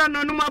a brand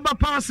no maba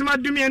pass my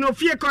dummy no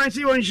fear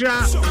currency on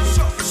sha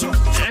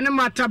and a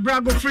matter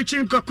brago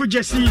freaching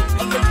kokujesi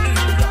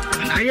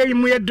and I hear you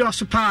more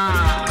dos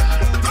pa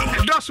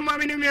dos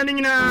mammy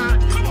na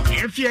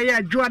if you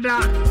are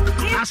Joada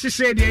as you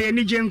said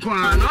any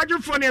genkwan not your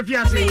phone if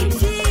you say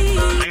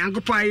I am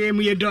go pay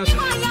me dos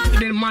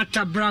then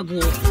matter brago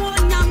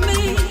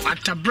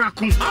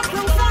Atabrako.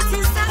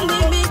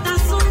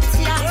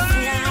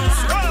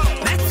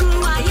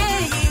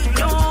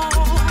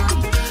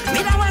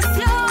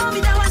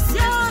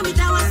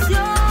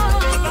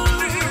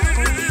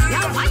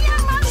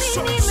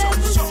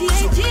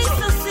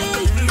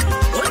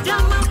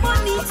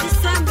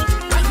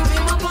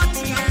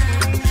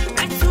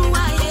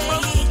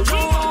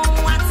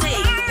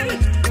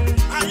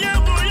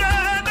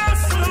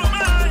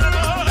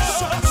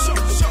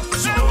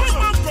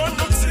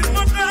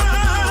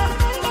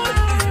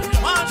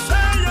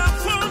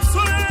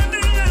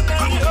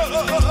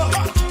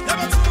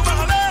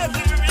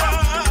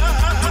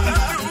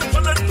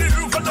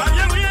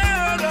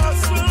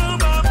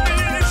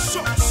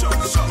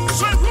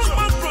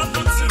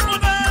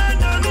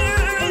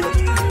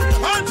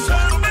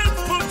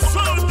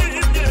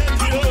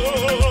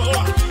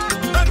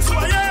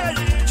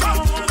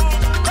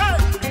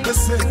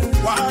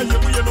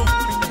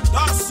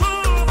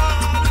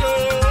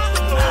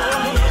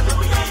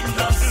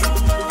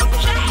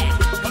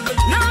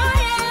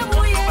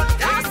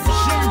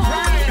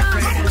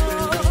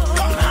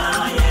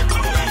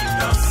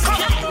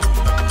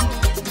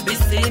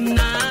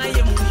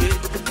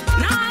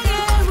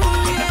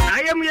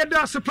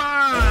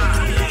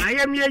 I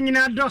am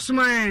Yenina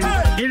Dosman,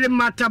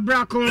 Ilimata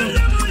Bracco,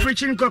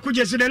 preaching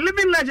Kokujas, the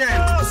living legend.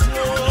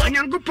 And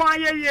young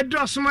Gupaya,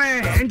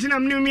 Dosman, and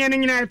I'm new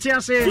meaning in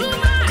Tiase,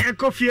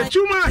 coffee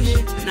too much.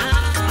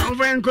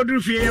 Over and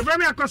Kodufi,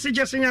 Ramako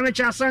suggesting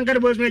Yamacha Sanga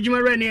was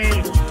Major Rene.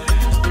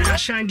 I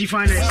shine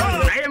definers.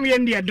 I am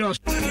Yendia Dos.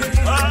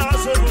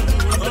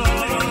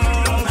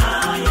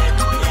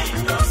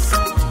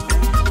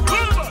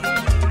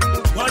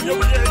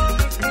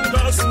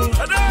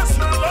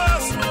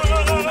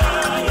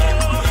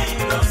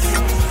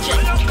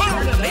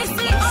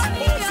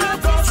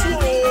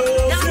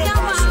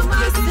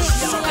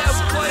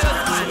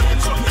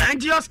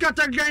 Oscar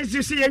against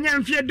you see, and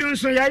I'm fear doing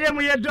so. I am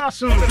with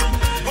Dawson.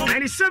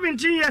 And it's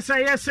 17 years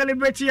I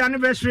celebrate the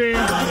anniversary.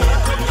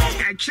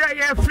 I try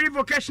a free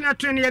vocational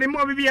training at the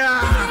Mobibia.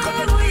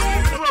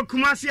 Oh,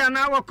 Kumasi and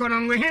I work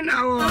on with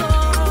now.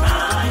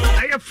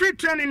 I have free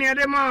training at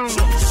the mount.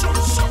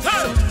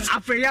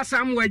 After yes,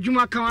 I'm where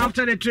Juma come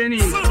after the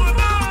training.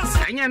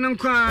 And you know,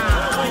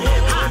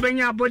 when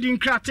you're boarding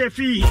craft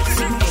fee,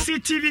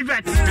 CTV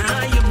vet.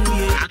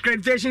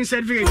 Accreditation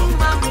certificate.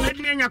 Let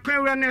me in your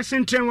career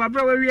nursing train. Our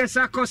brother, we are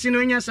Sarkozy, no,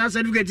 yes,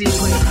 certificate.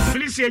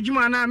 Police,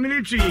 Jumana,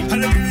 military.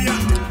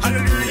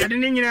 I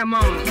didn't know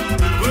amount.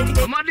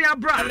 Mother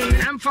abroad,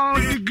 I'm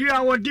found degree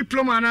or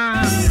diploma.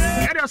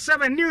 Head of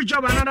 7 new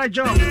job, another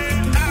job.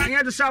 I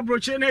had the Sabro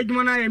chain,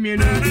 Egmana,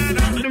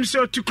 I'm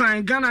so to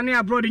kind Ghana near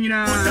abroad in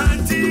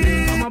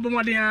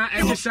Mabomadia,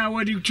 and just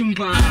our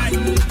Chumpa.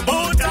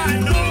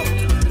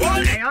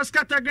 I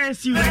Oscar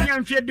against you, and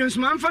young Fiedus,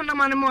 man, from the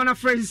man, on a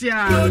phrase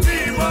here.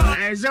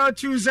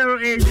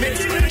 0208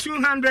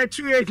 200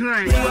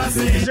 289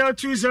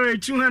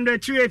 0208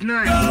 200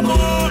 289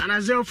 and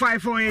a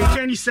 0548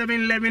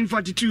 27 11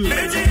 42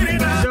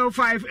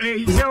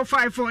 058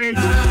 0548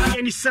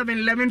 27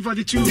 11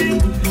 42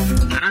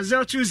 and a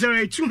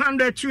 0208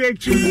 200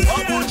 282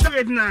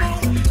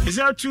 289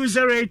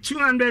 0208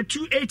 200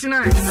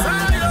 289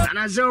 and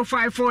a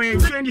 0548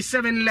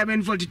 27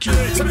 11 42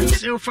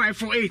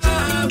 0548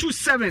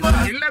 27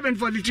 11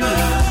 42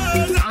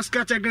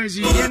 Oscar against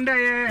you, and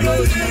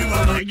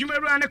you may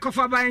run a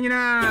coffee by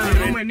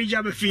my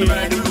Nija Befi.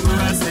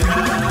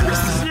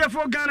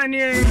 CFO Ghana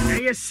near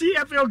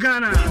CFO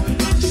Ghana.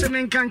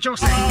 Semen Cancho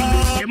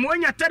say, a more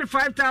than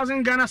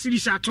 35,000 Ghana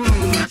cities at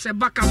home. That's a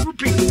backup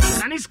rupee.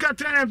 And it's got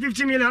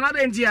 350 million other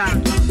India.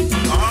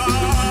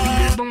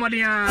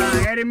 Bombardier,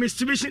 a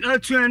Mitsubishi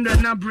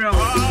L200 now, bro.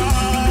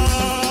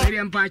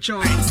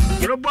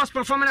 Robust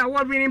Performance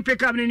Award winning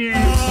pickup in here.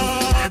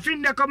 I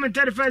think the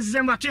commentary 1st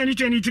December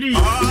 2023.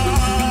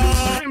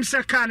 I'm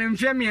second and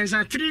Femians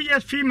and 3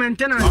 years free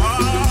maintenance.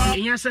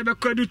 In your cyber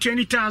code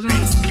 20,000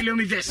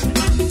 kilometers.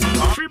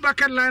 Free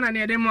bucket line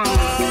and the more.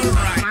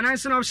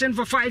 Financing option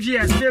for 5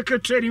 years. Vehicle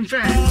trading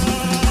fair.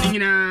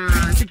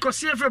 The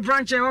CFA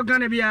branch are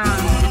going to be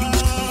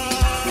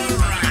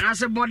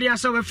as a body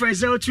as over for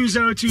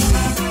 0202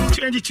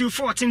 22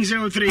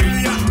 1403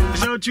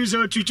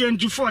 0202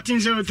 22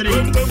 1403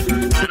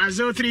 and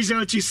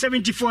 0302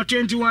 74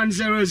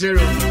 2100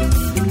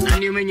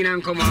 and you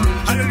mean come on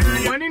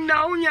when in the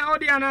unya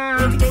audiana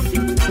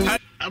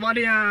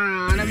abadia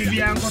na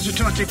bibia nko so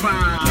tote pa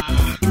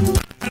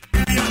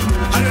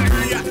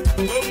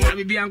na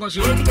bibia nko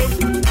so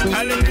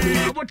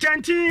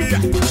abotanti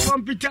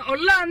computer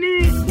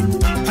olani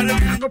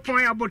go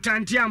point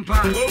abotanti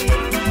ampa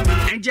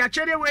and ya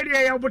chere we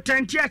ya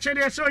abotanti a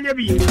chere so nya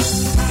bi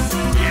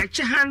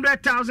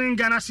 100,000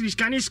 Ghana cedis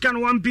can scan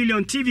 1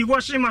 billion TV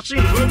washing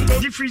machine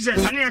deep freezer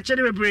and ya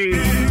chere we bring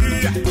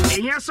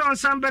and ya so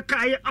samba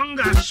kai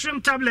onga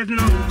shrimp tablet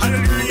no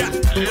hallelujah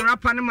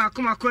rapa na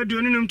makoma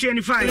kwadu no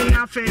 25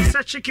 na fe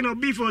sa chicken or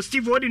beef or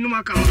Steve odi no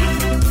maka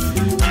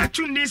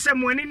tune this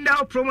someone in the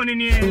promo in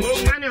here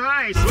shine your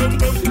eyes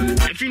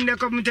I think the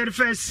commentary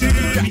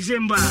 1st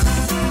December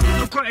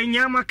Oko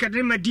Enyama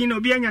Academy Dino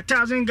Bianya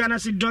 1,000 Ghana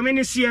cedi.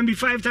 Dominic CMB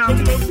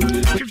 5,000.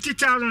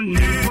 50,000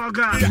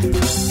 Boga.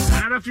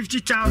 Another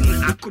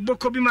 50,000.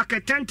 Akoboko Bi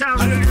Market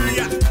 10,000.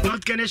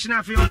 North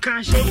National for your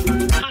cash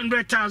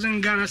 100,000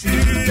 Ghana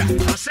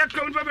cedi.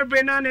 Second Baba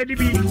Brennan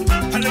Edibi.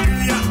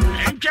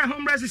 Enka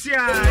Hombres is here.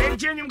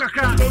 Enjenium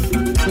Kakra.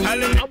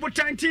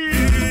 Obutanti.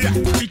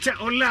 Peter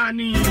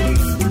Olani.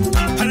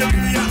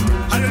 Hallelujah.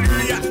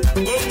 Hallelujah.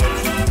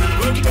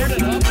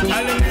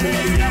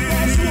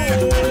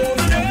 Hallelujah.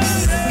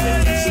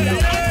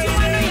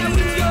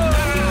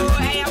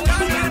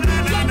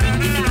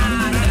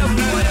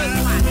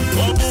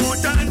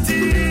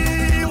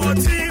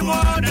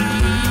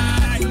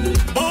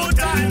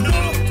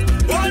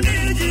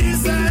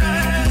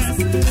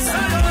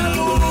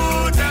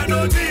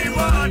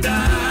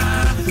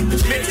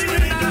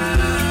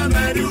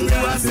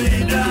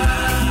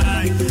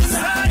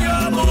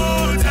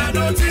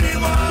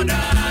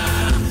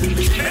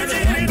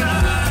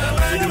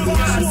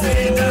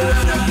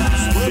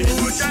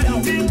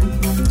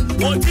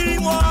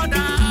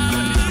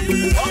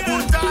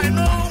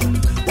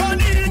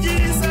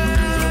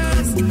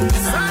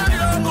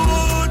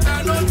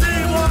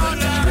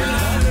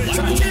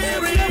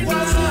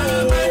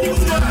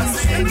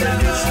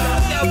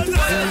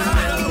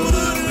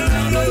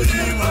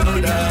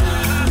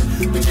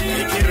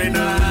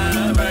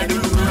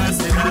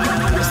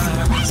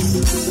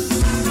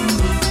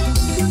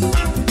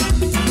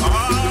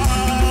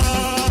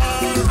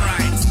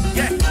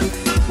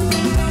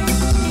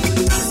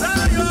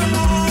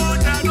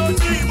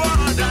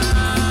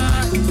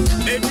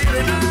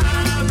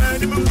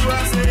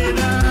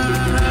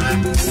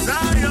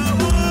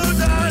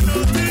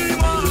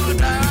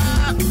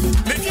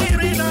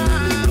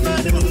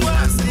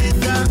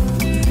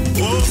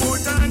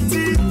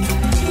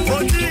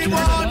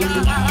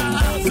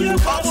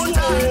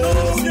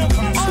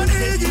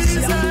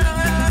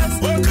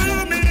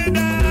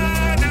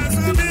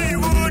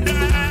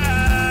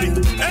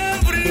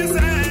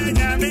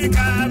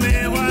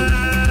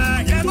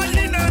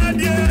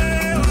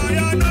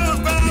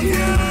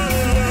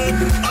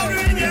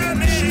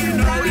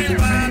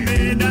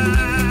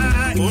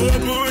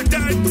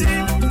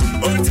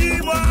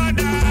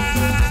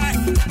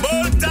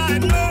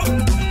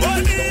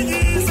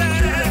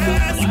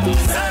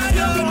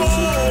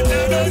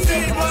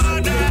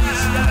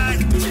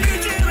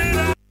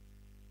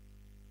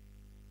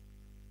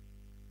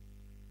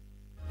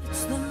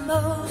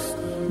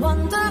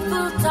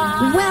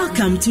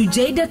 Welcome to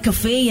Jada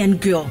Cafe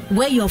and Grill,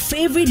 where your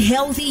favorite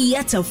healthy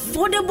yet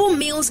affordable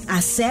meals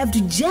are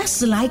served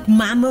just like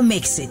Mama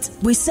makes it.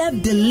 We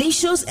serve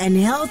delicious and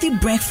healthy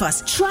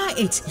breakfast. Try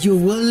it, you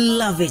will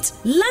love it.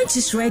 Lunch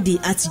is ready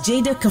at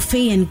Jada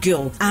Cafe and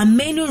Grill. Our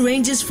menu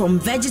ranges from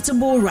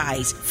vegetable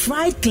rice,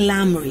 fried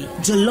calamari,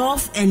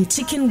 jollof and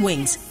chicken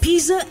wings,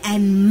 pizza,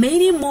 and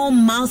many more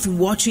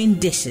mouth-watering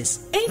dishes.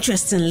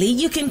 Interestingly,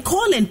 you can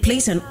call and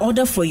place an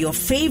order for your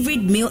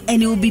favorite meal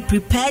and it will be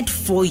prepared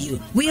for you.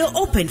 We are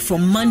open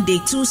from Monday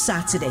to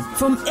Saturday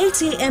from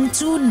 8 a.m.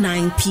 to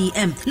 9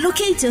 p.m.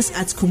 Locate us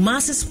at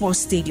Kumasi Sports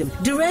Stadium,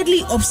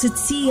 directly opposite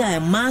Tia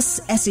and Mass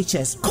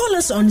SHS. Call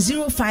us on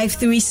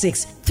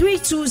 0536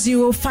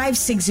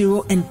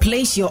 320-560 and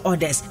place your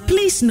orders.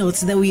 Please note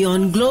that we are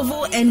on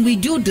Glovo and we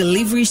do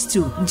deliveries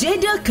too.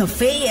 Jada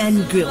Cafe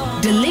and Grill.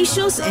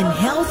 Delicious and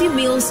healthy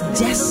meals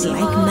just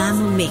like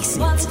Mama makes it.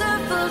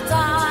 Wonderful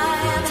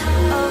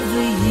time of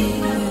the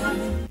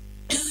year.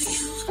 Do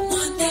you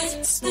want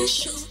that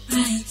special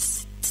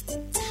rice?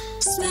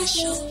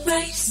 Special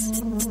rice. Do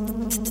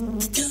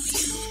you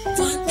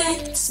want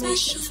that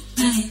special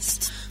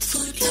rice?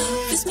 Food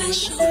Love is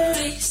special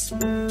rice.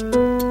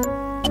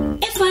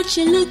 If what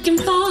you're looking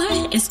for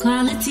is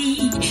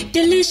quality,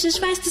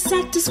 delicious rice to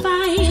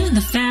satisfy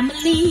the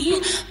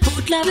family,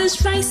 Food Lovers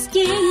Rice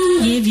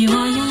can give you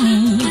all you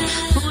need.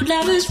 Food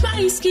Lovers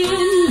Rice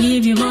can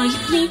give you all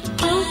you need.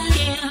 Oh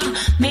yeah,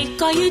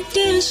 make all your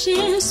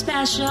dishes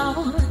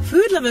special.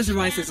 Food Lovers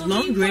Rice is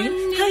long grain,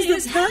 has the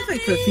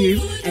perfect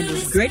perfume, and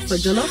is great for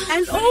jollof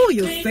and all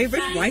your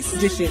favorite rice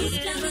dishes.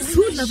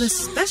 Food Lovers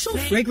Special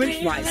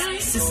Fragrant Rice.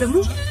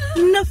 Sisemu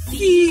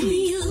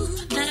Nafi.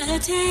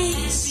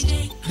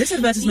 This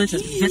advertisement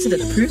has been vetted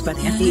and approved by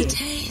the FDA.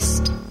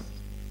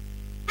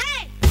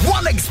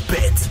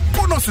 OneXBet.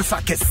 Bonuses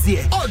are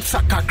kesiye. Odds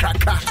are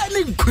kakraka.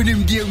 Ani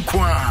kunim die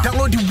nkwa.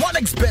 Download the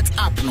OneXBet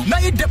app no. Na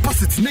your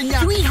deposit nenya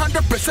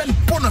 300%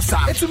 bonus.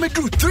 It will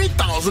do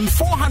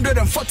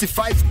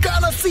 3,445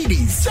 Ghana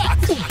cedis.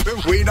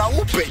 Wait now,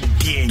 open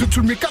game.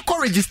 To make a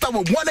register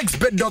with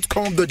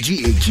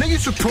onexbet.com.gh. Now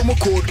use the promo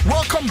code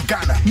Welcome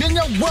Ghana.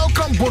 Nenya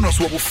welcome bonus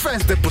will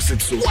first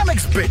deposit. So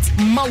OneXBet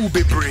mau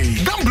be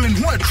brave. Gambling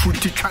who true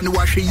tikani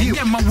wa she you.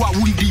 Nyema wa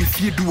wundi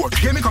if you do what.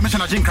 Gaming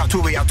Commissioner Jinka to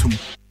way atum.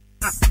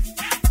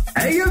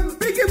 Hey, a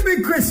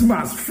big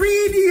Christmas.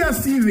 Free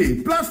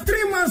DSTV plus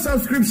 3 months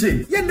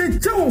subscription. Yeah, the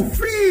show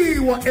free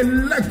with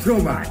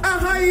Electromat. A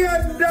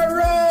higher the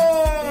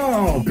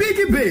road.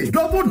 Big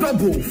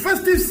double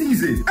festive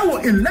season. Our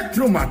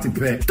Electromat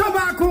pay.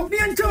 Tobacco, the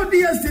entire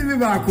DSTV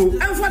Baco.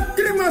 And for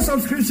 3 months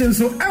subscription,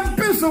 so I'm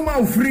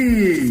peso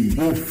free.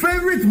 Our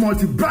favorite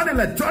multi-brand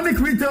electronic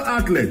retail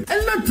outlet.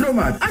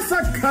 Electromat.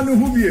 Asa Kanu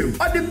Hubio.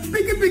 Or the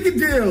big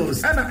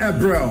deals. And a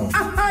bro. A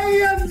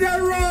higher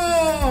the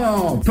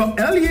road. To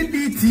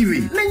LED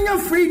TV. Nanya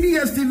free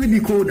DSTV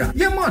decoder.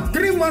 Yeah, more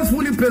 3 months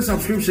fully pay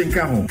subscription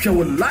can home. Show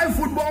with live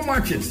football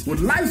matches,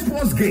 with live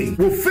sports games,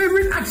 with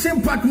favorite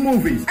action-packed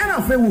movies, and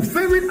after with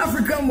favorite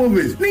African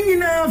movies.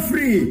 Ningina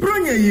free.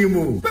 Bronya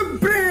Yimu.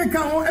 Break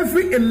on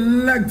every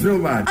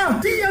Electromat.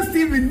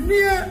 DSTV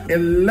near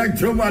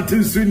Electromat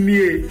to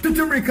Sunni.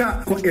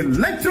 Tuturika for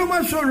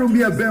Electromat showroom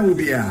be a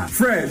Benubia.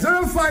 Fred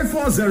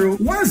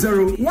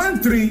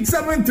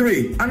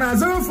 0540-101373 and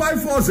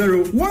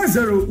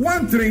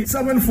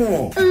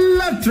 0540-101374.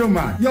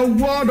 Electromat, your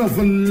world of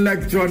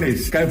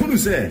electronics. Can you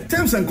say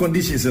terms and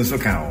conditions and so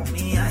count?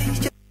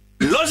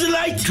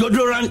 Lozilite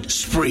deodorant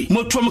spray.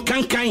 Motrom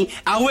kankai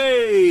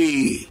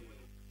away.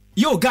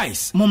 Yo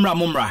guys, mumra,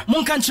 mon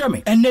kan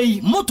cheme. Enei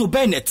moto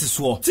benet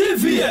so.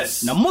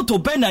 TVS. Na moto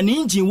ben na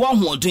engine wa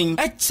hoden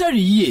e chere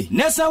ye.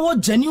 Nesa wo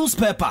genuine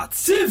spare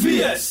parts.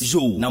 TVS.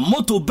 Yo, na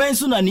moto ben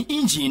so na ni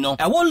engine no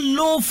e wo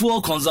low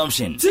fuel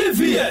consumption.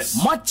 TVS.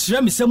 Ma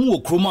chere me se mu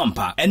okroma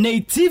mpa.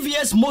 Enei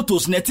TVS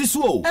motors net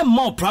so e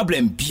more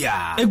problem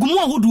bia. Egumu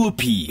ahodo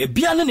pi. E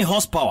bia ne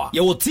horsepower. Ye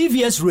wo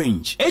TVS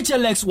range.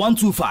 HLX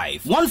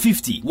 125,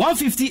 150,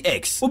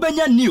 150X.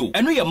 Obenya new.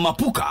 Eno ye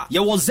Mapuka. Ye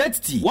wo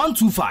ZT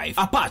 125.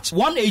 Apache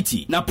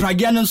 180 na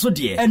pragia so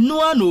de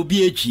enoa na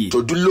obi echi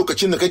to duk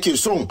lokacin da kake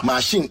son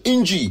machine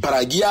inji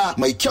pragia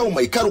mai kyau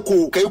mai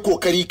karko kai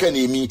kokari ka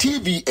nemi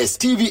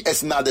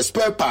TVS na da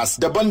spare parts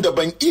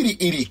daban-daban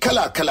iri-iri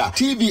kala-kala.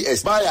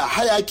 TVS baya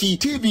hayaki,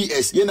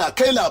 TVS yana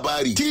kai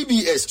labari,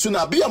 TVS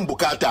suna biyan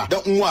bukata. Dan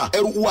uwa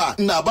uwa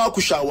ina ba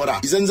ku shawara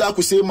idan za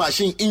ku sai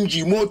machine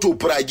inji moto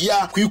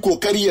pragia ku yi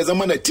kokari ya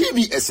zama na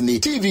TVS ne.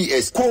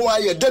 TVS kowa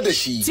ya dada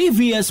shi.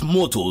 TVS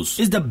Motors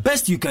is the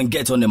best you can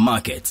get on the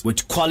market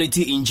with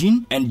quality engine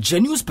and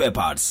genuine spare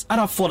parts at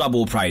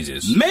affordable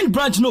prices. Main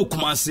branch no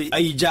Kumasi,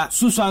 Aija,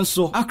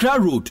 Susanso, Accra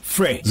Road,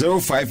 Frey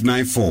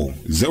 0594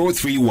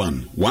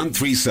 031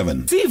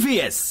 137.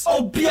 TVS.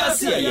 Oh,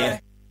 Biasia.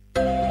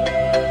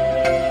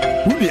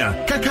 Wubia,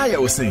 Kakaya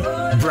was saying,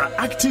 Bra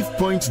Active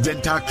Point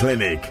Dental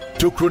Clinic.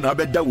 Tokrona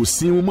beda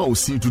usiuma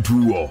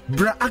usintutuo.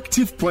 Bra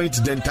Active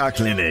Point Dental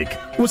Clinic.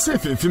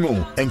 Usafe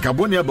mfimo,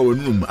 enkabonia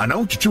bawanum,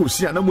 anauchichu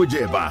usi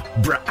anamojeba.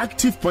 Bra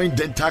Active Point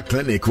Dental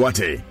Clinic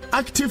wate.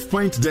 Active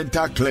Point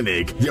Dental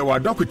Clinic. Yawa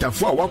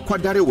dokutafua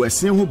wakwadare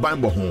wesenhu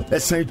bambohu.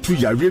 Esan tu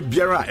yare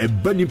biara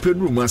ebani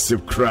penru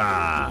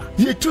masikra.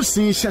 Ye tu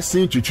sin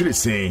shasin chuchule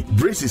sin.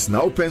 Braces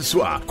na open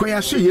swa. Kwa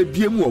yashe ye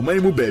biemu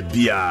omaimu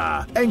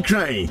bebia.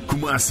 Enkrai,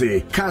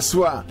 kumase,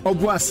 kaswa,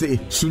 obwase,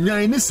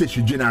 sunyai nise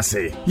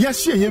shujinase.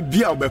 Yashe ye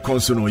bia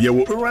obekonsono ye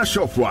wo ora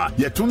shop wa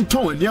ye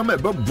tonton niam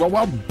ebebwa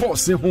wa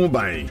boss ho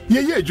ban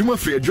ye adwuma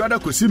free adwada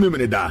kosi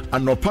memeneda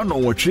anopa no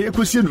wotwe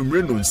ekosi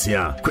enumre no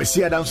nsia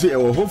kwasi adanso ye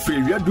wo ho free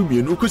wiadu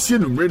mienu kosi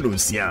enumre no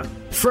nsia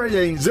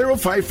Friday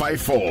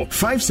 0554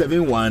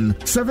 571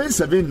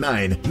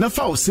 779 na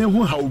fa osen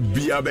ho ha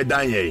bia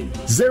bedan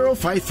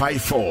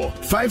 0554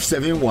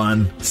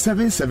 571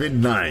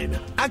 779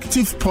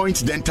 Active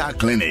Point Dental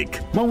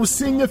Clinic ma wo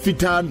singa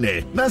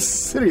fitane na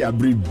siri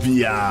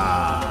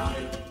abribia.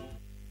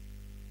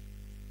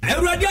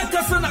 Everybody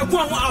kasana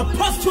kwa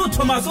Apostle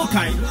Thomas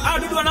Okai.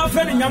 Adudu na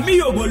friend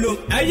nyami obolo.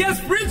 Yes,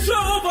 spiritual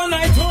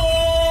overnight.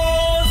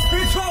 Oh,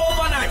 spiritual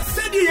overnight.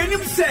 Said the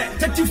enemy say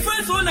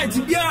 31st overnight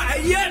bia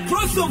a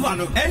crossover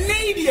no.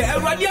 Ene dia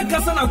everybody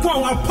kasana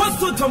kwa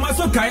Apostle Thomas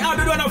Okai.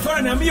 Adudu na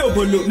friend nyami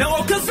obolo. Na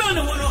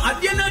okasana wono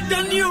adiana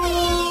danio.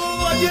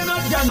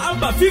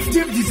 Aba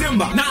 15th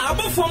December. Na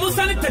abo for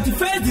Sunday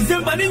 31st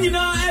December ni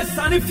nyina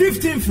Sunday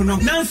 15th no.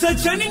 Na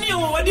nsakyani ni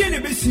awade ne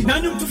besi. Na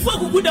nyumtufo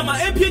kukuda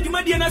ma epie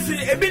dwumade na se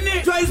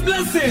ebene twice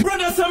blessing.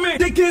 Brother Same,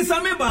 the case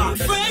Sameba.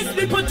 First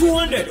people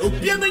 200.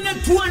 Obiamenya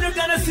 200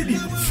 Ghana cedi.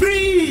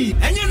 Free.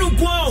 Enye no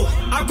kwao.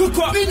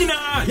 Akoko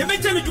nyina. Ye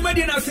mecha ne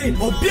dwumade na se.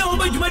 Obia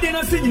oba dwumade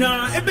na se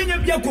nyina. Ebenya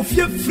bia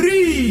kofie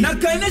free. Na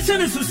kaination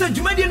ne so se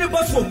dwumade ne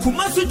boss for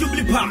Kumaso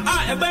Jubilee Park.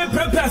 Eba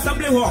prepare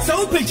assembly hall.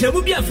 So peche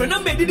mu bia friend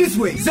number this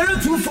way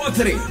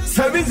 0243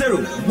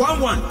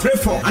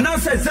 701134 and now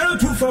say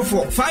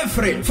 0244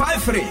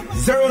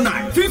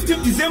 535309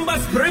 15th December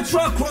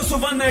spiritual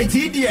crossover night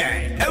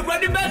here.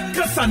 Everybody back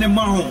kasane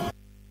maho.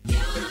 You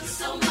look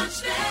so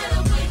much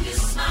better when you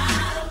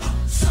smile.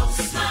 So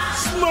smile.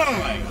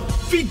 Smile.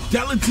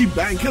 Fidelity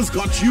Bank has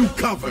got you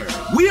covered.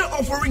 We are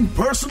offering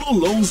personal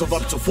loans of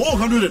up to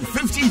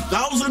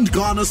 450,000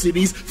 Ghana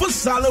cedis for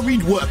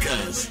salaried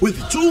workers with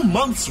 2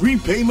 months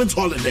repayment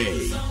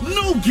holiday.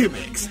 No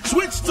gimmicks.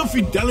 Switch to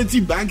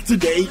Fidelity Bank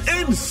today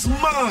and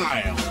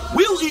smile.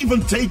 We'll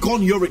even take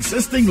on your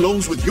existing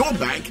loans with your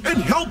bank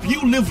and help you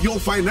live your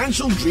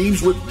financial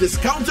dreams with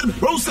discounted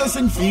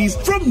processing fees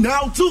from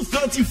now till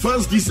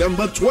 31st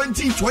December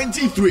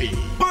 2023.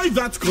 Buy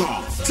that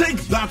car, take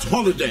that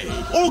holiday,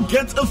 or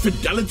get a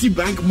Fidelity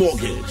Bank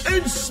mortgage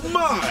and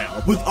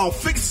smile with our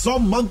fixed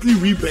sum monthly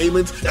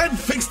repayment and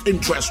fixed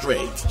interest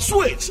rate.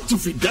 Switch to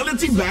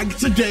Fidelity Bank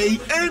today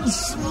and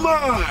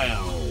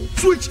smile.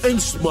 Switch and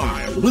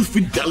smile with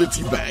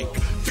Fidelity Bank.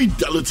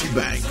 Fidelity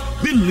Bank.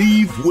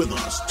 Believe with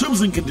us.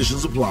 Terms and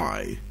conditions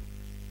apply.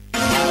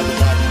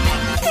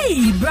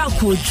 Hey,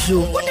 Bravo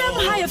Joe. What am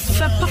I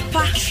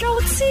papa? Show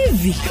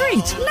TV.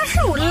 Great. Na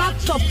show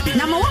laptop.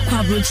 Na ma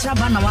wakwa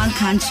brochaba na wan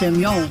kan chem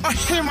yo.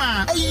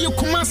 Ahema, ayi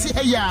kumasi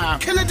eya.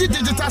 Kennedy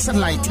digital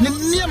satellite. Ne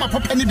niema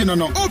papa ni bi no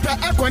no.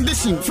 Open air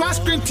condition, flat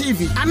screen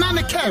TV,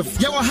 anana curve.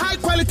 Your high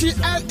quality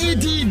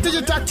LED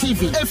digital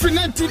TV. Every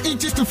 19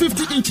 inches to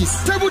 50 inches.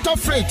 Tabletop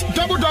freight,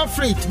 double door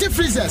freight, deep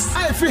freezers.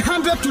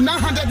 300 to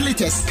 900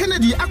 liters.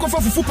 Kennedy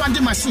akofa fufu pandi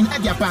machine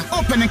ediapa.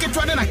 Open and get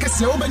one na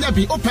kese obenya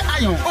bi. Open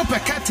iron, open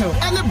kettle.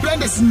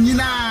 Blenders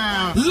nina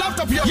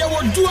laptop yo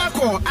dual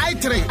core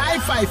i3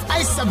 i5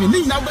 i7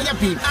 ni na obanya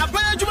pin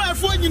abaya juma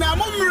fo nyina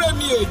mo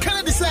mranie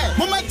Kennedy say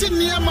mo mati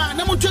niama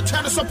na mo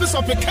twetwa no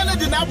sope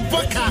Kennedy na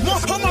boka mo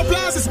home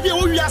appliances bi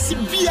o wiase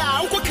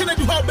bia uko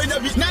Kennedy ho obanya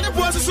bi na ne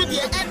boss so de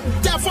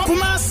da for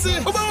kumase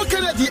obawo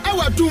Kennedy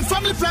our Doom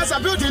Family Plaza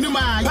building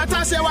ma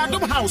patase our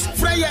Dom house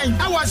Freyen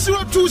our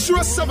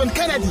 0207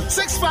 Kennedy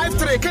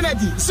 653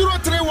 Kennedy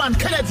 031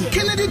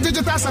 Kennedy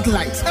digital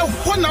satellite e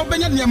ho na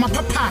obanya niama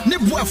papa ne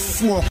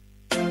boafo.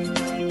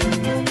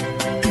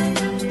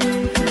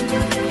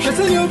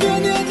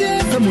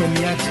 Someone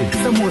yache,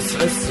 someone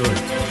stressful.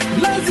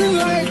 Lazy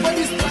light, but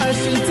it's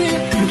passion team.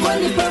 You call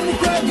me Pamu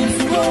Crabby, you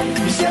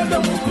share the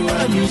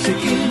Mukurani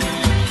shaking.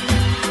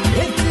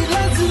 It's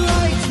lazy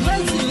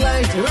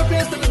light,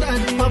 represent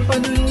that Papa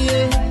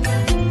Nunie.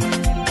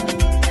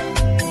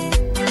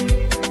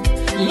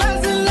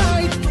 Lazy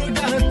light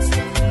products.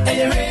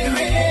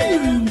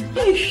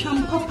 Hey, Sham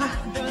Papa,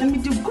 I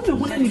mean, you go to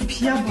one of the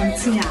Pia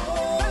Bontia.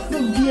 No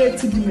beer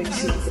to the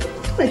machine.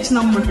 Which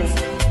number?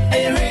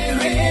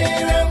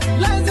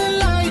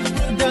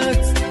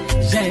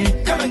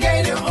 Come and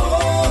get it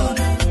all.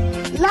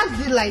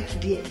 Lazy light,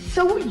 dear.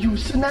 So you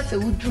soon as I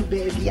would do,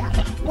 baby.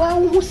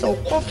 One who's so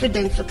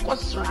confident, of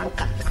course,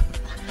 rank.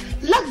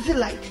 Lazy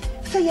light,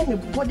 say your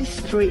body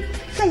spray,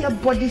 say your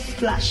body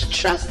splash.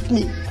 Trust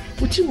me,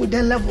 which you would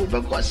level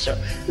because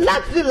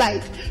Lazy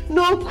light,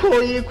 no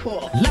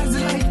co-equal.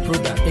 Lazy light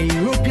product, a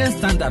European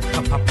standard,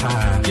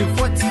 papa. In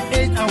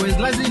 48 hours,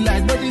 Lazy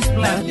light body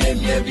splash.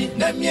 Maybe.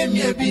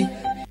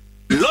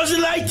 Lazy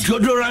light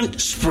deodorant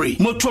spray.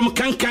 Motrom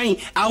kankai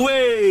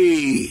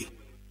away.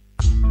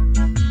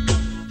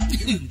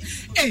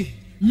 Hey,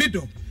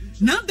 middle.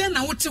 Now then,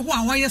 I want to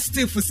why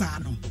stay for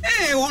Sano.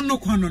 Hey, on no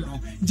corner,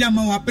 no.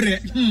 Jama wa bre.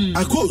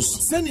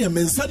 Akos, send your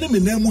men, send me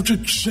name much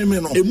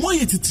shemeno. A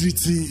moye titi.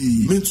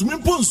 Meant to me,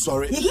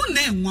 sorry. Who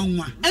name one?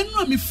 And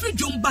I'm free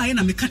John by and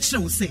I'm a catcher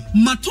will say.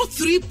 Mato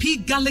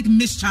 3P garlic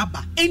mixture.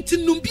 And to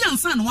Numbian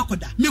San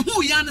Wakoda. Me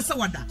who yana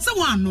sawada.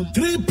 Sawanum.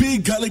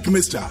 3P garlic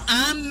mixture.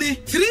 And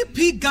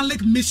 3P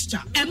garlic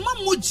mixture. And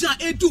Mamoja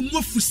edu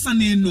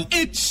mofusaneno.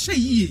 Et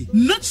sheye.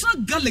 Natural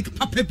garlic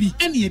papebi.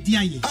 Any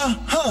idea.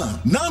 Aha.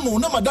 Namo,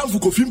 na madam.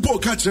 Fukofimpo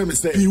catch me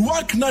say he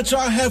work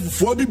natural hair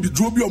for be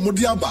drobi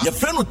omodiaba your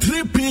friend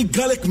 3P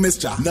garlic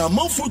mixture na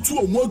manfo tu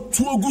omo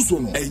tu oguso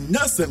no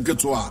enya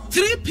semketoa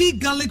 3P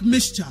garlic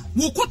mixture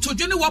wo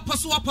kotojo ne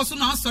wapaso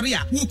na asori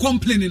a wo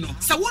complain no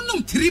sa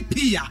wonum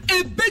 3P a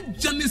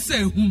ebejane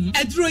say hum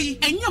edroyi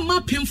enya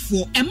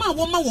mapemfo ema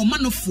wo ma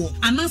manofo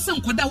anansa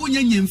nkoda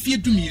wonya nyamfie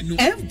dumienu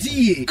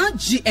FDA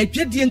agi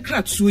edwede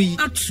nkratso yi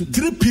atum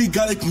 3P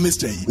garlic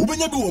mixture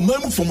ubenya bi wo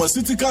mamu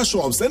pharmaceutical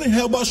shops and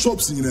herbal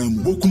shops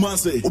nyinamu bokuma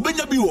say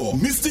Ubenya biwo,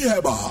 Misty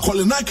Herbal,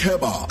 Colinac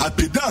Herbal,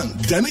 Apidan,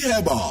 Danny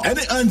Herbal, and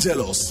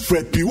Angelos,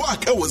 Fred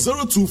Piwak,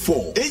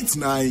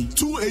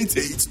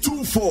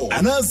 024-89-288-24,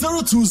 and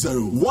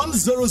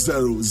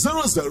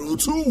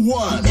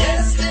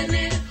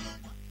 020-100-0021.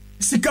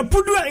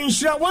 Sikapudu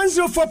Insha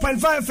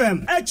 104.5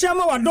 FM.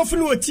 Echama wa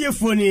dofinu wa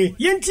tiefoni.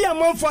 Yenti ya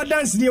monfo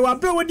dance ni wa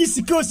bewa di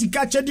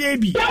sika chade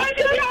ebi.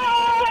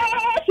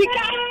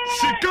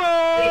 Sika.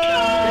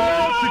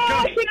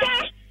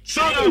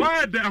 Sona,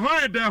 hoide.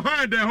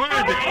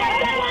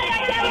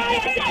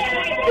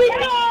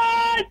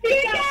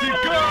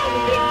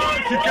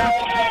 Sika.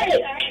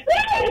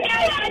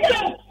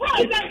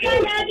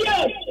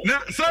 Na,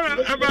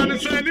 Sarah, about the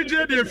same DJ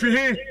if you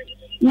hear.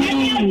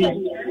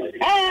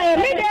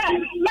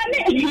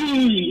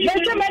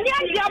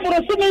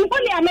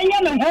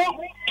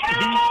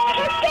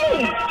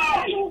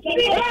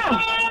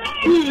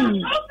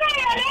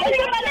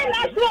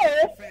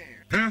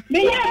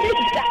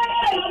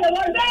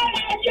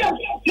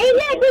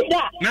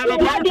 no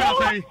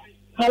say.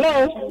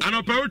 Hello. I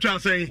know Perucha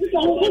say.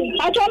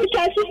 I told you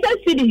sister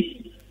cities.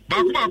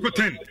 Baku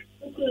 10.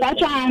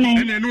 That's one.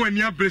 And then when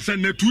you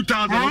present the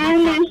 2000.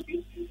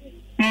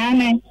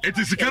 It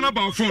is a kind of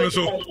phone,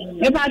 so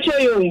if I show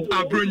you,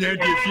 I'll bring you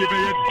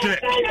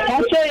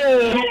I'll show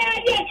you.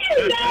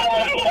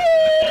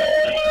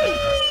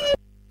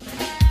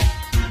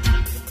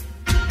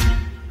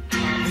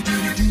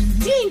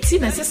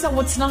 Na sesa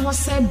wotina ho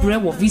say bre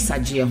wo visa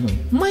je ho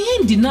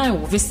mayen deny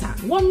wo visa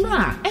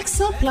wonra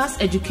Excel Plus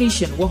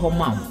Education wo ho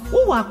ma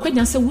wo wa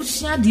kwanya se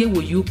wusua de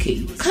wo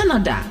UK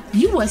Canada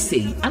USA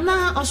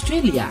ana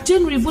Australia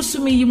January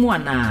busumi yimu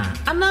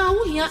ana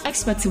wo hia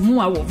expert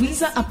mu a wo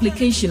visa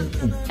application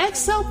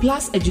Excel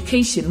Plus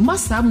Education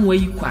masa mu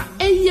ayikwa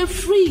eye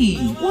free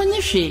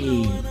wonye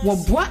hwe wo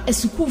boa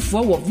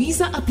esukufo wo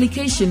visa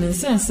application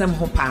nsensem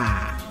ho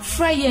pa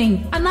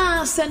Fraying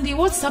ana send the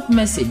WhatsApp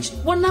message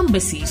one number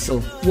see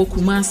so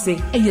Wokumase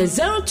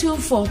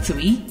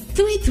 0243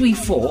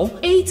 334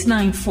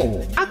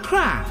 894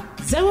 Accra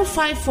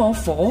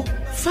 0544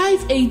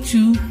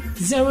 582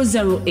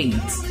 008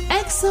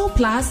 Excel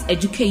Plus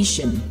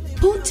Education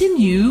putting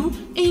you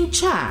in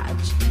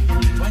charge.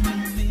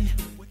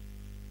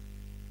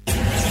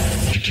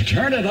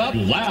 Turn it up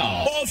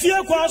loud. Oh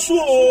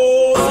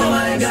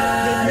my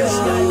God.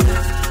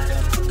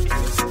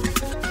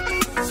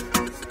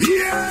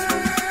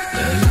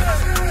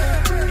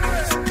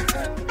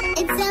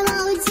 It's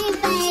emoji,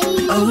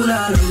 baby. Oh,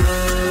 Lord of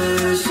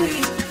mercy.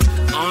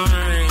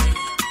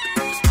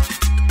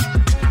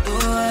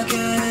 Oh, I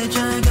can't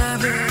drink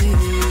of it.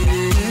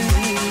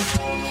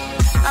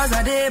 As I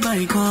did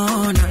my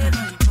corner,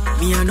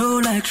 me I know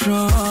like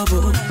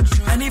trouble.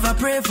 And if I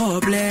pray for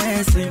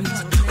blessings,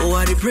 oh,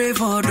 I pray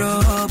for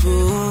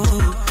double.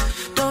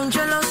 Don't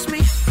jealous me,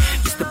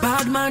 Mr.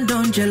 Bad Man,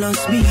 don't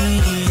jealous me.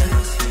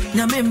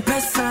 Nyamin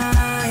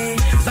pesai,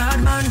 bad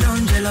man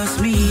don't jealous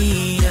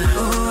me.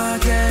 Oh, I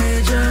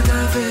can't drink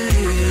of it.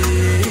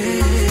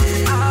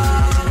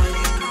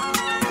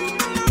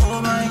 Oh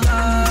my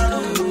God.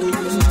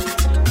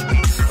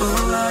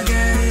 Oh, I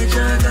can't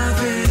drink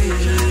of it.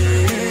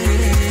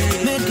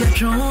 Make a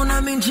drone,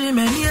 I'm in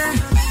Jimmy.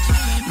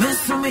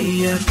 Miss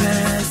me a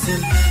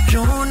person.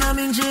 Drone, I'm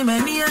in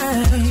Jimmy.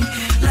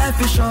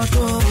 Life is short,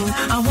 oh.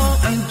 I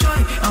won't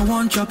enjoy, I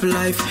won't chop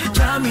life.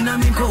 Jamina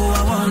me go,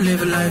 I won't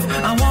live life.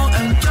 I won't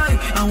enjoy,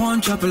 I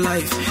won't chop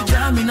life.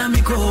 Jamina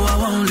me go, I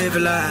won't live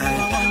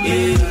life.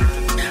 Yeah,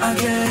 I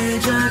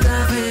get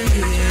jagabe.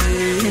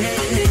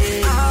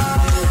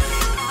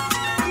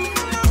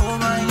 Oh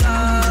my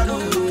God, oh.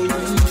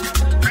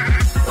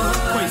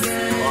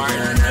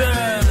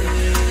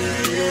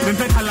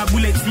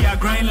 Bullets, I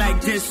grind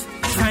like this.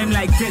 Time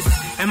like this,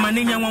 and my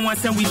nigga one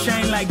say we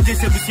shine like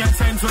this. Every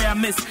times where I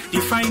miss,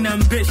 define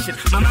ambition.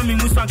 My mommy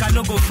Muswaka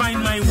no go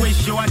find my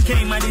wish. Yo, I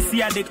came, I see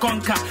how they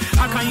conquer.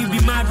 How can you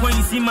be mad when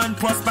you see man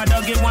prosper?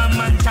 Dog get 1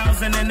 man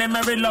 1,000 and then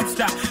every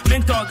lobster.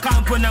 Mentor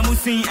camp when I'm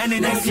seeing any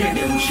next year.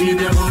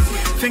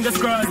 Fingers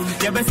crossed,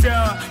 yeah, best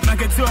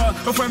market tour.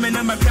 Before my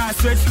number class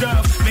switched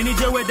up. Many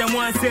Joe with them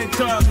one set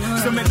talk.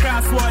 So my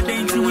crossword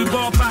ain't till we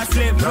ball past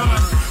slip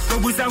run.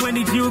 But was when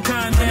did you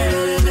come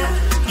here?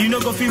 You know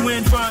go feel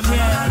win from here.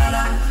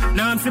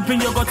 Now I'm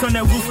sipping yogurt on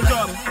the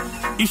rooftop.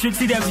 You should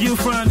see the view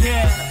from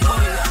here.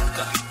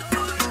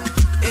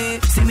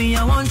 See me,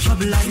 I want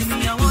trouble life. You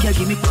can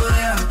give me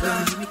prayer.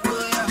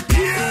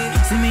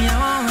 See me, I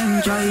want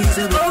enjoy.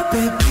 Say, oh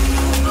baby,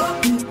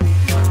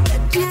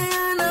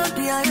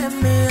 I am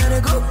me, I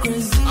go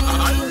crazy.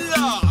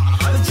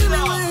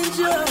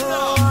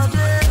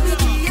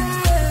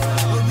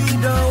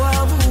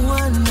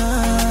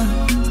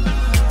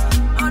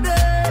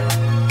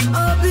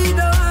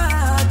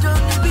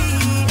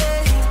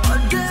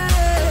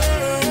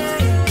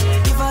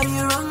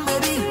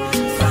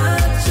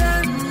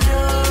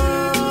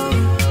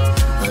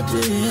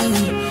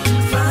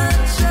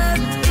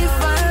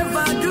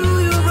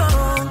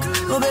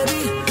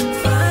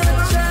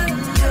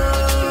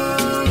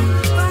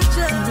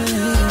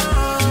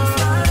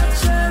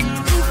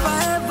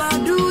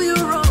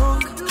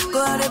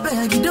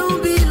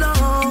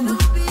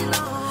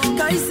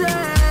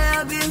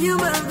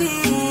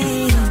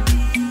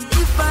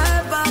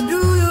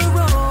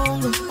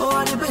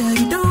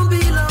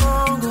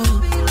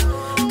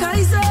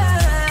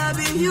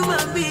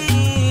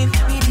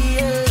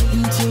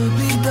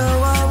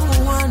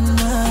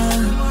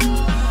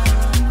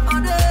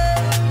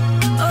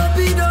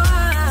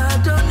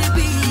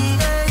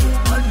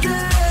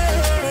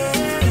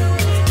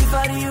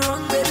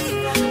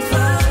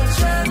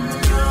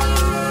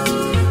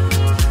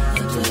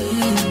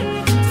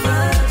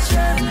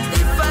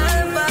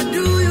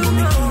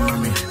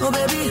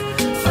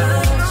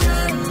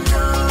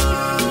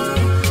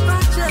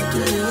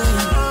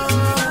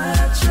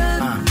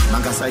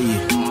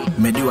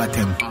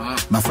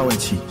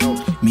 Mafawachi,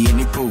 me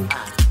any po,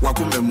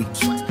 Wakumemu,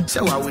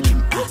 so I win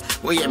him.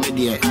 Oh, yeah, me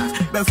dear,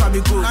 but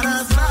Fabico, and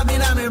I'm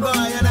slapping at me, boy,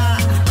 and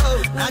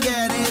oh,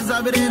 again, it's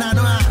a bit in a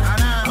noa,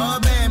 oh,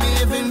 baby,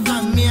 if in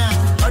Famia,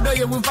 although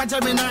you will catch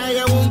me now,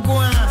 I won't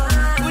go.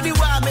 Would you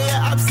want me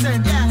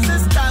absent? Yeah.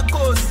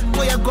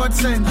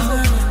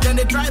 nonsense. Then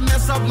they try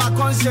mess up my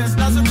conscience.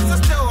 That's what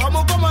Mr. Still, I'm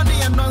a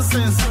money and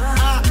nonsense.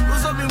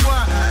 Who's up in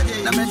what?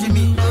 Na me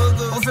Jimmy,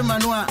 ofe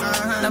manua,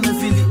 na me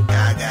fili.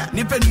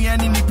 Nipe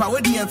ni nipa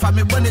wedi en fa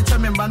me bone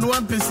chame manu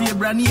ampesi e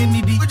brani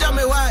enidi. Uja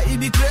me wa, it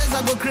be crazy,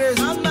 I go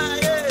crazy. Mama,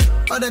 yeah.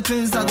 Other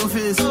things I go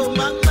face. Oh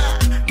mama,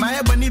 my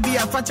ebony be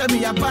a fatcha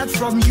me apart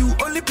from you.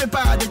 Only paper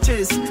at the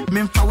chase.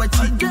 Me fa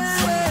wechi.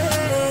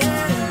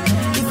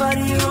 If I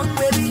do you wrong,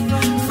 baby,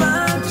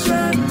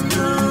 fatcha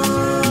no.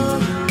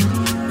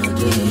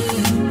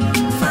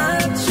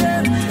 Fatcha,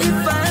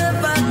 if I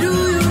ever do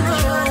you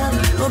wrong,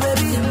 oh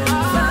baby,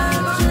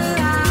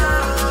 fatcha.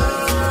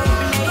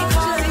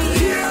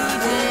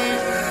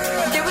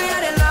 The way I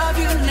love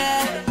you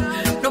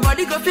now,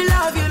 nobody go feel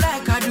love you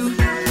like I do.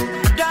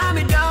 Damn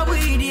it, dog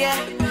with yeah.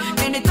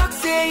 And they talk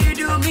say you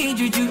do me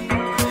juju.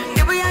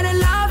 The way I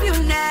love you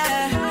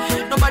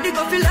now, nobody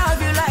go feel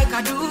love you like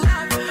I do.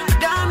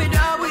 Damn it,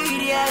 dog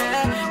with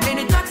yeah. And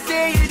they talk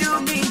say you do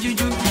me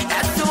juju.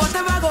 That's so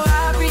whatever go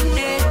happen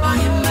there. Oh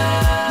hima,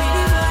 me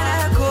di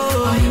wanna go.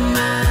 Oh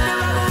hima,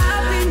 whatever go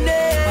happen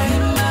there. Oh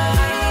hima,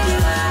 me di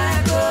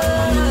wanna go.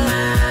 Oh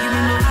hima, you be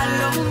my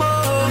alumbo.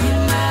 Oh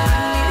hima,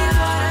 me di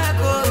wanna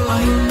go.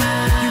 Oh hima,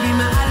 you be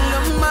my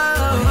alumbo.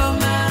 Oh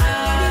hima, me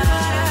di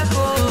wanna go.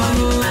 Oh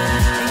hima,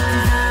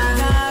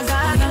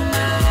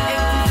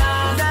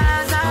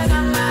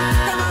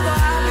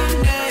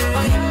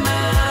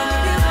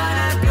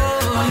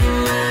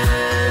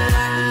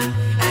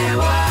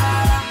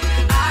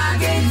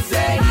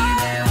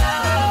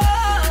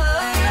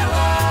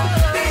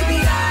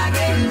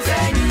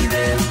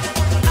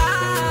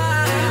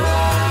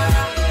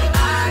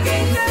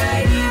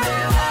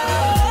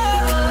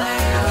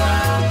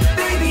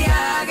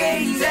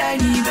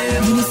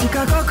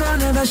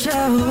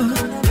 show,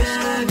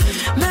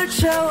 make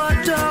sure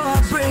what do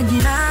I bring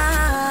you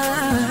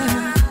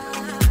now.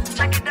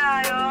 Check it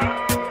out, yo.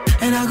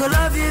 And I go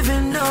love you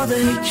even though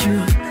they hate you.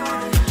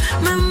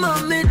 My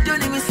mommy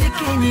don't even see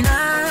you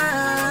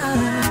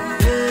now.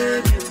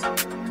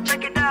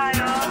 Check it out,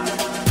 yo.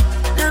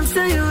 Them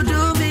say you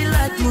do me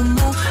like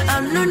mumu.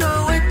 I don't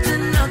know what to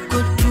not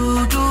go do.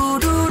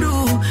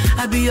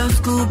 I be your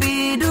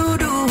Scooby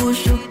Doo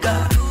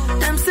sugar.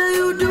 Them say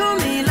you do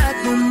me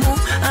like mumu.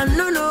 I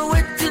don't know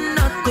what to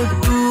not go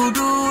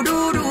do.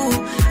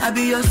 I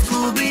be your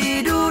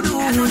Scooby Doo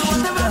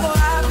sugar.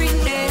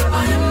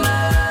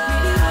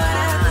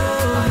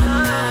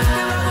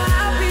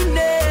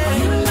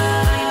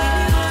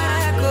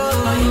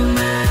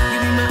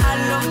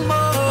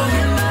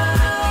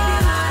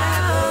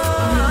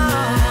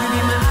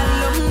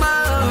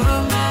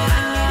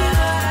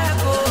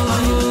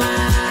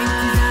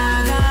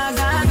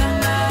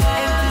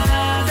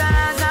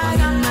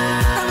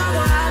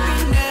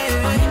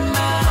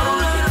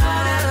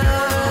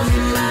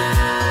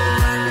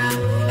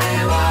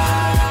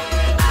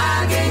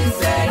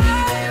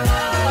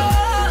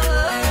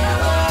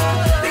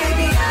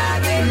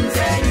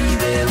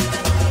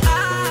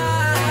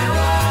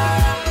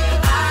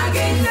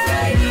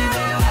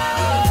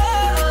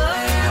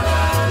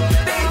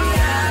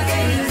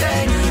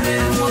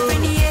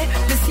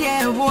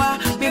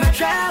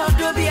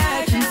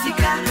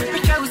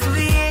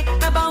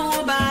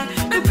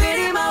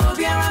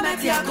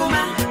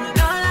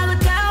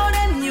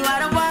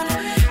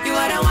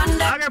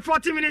 Okay,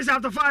 40 minutes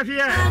after 5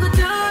 here.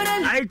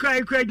 I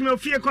cry, no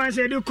fear, coins,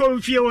 I do call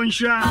fear one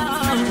shot.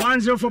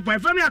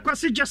 104.5. From your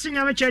question, just sing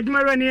a check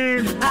my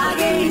running.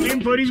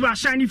 In police was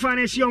shiny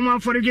finance, your man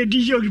for the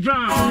DJ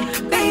Brown.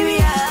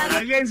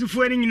 Against the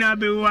footing in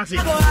Abbey was it.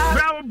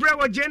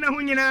 Bravo, Jenna,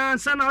 who you know,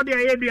 son of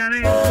the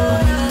Adrian.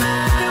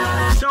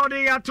 So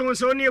they are to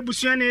so near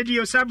Busian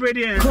Edio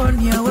Sabradian.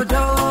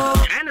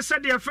 And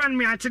said their friend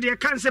me at their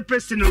cancer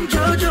person.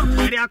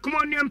 They are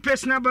common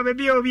person,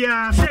 baby,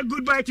 say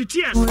goodbye to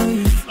tears.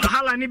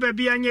 Hala ni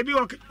baby and you be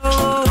okay.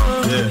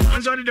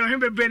 And so they don't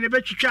have a brain, a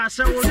better chance.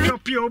 I will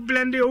drop your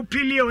blend, your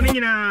pilio,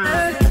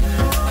 Nina.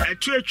 A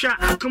church,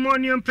 a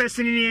common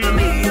person in here.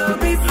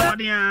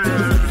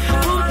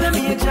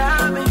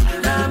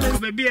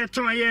 Baby, a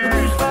toy, yeah.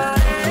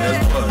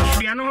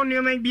 I know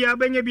you may be a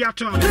benny be a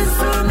toy.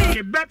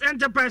 The bet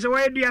enterprise,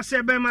 where do you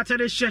say, Ben, matter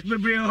the shit,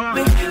 baby?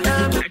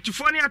 To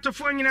phone out to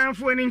phone and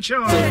phone in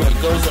show.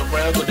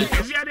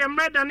 Is there a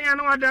med and I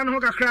know I don't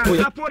hook a crowd?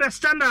 I put a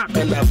standard.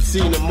 And I've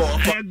seen them all.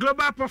 A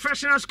Global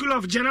Professional School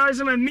of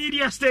Journalism and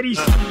Media Studies.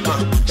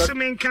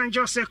 Some can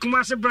just say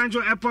Kumasi Branch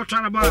Airport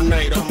on about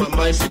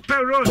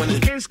Pearl Road,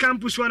 Kings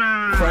Campus. When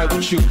I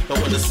with you,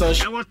 but when the sun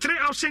I was 3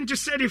 options to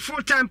study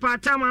full-time,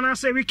 part-time, and I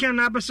say weekend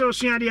episode.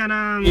 OUSS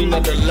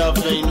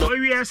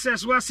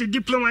was a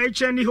diploma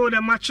HND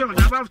holder mature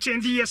above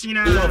 20 years in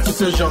a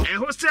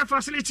hostel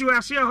facility where I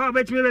see how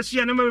bet me see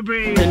a number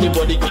brain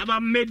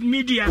about made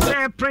media,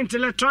 print,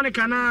 electronic,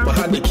 and I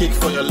had the kick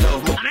for your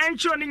love. And I'm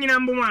showing you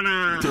number one.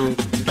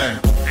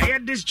 I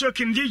had this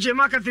joke in DJ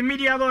McCarthy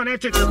Media on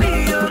it.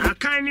 I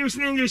can't use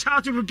in English how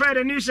to prepare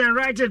the news and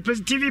write it.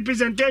 TV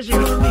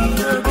presentation.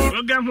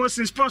 Program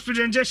hosting, sports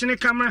presentation,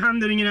 camera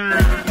handling.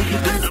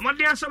 I'm on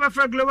the answer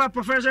for Global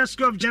Professional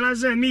School of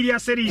Journalism and Media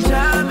Studies.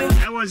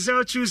 I was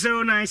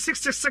 0209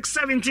 66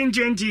 17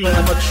 20.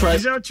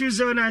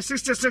 0209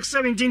 66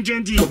 17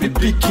 20.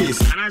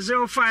 And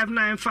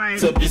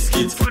 0595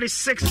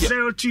 46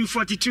 02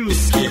 42.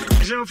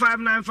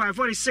 0595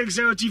 46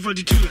 02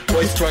 42.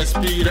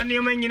 And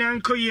you mean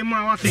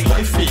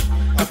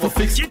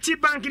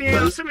GT Bank in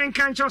the same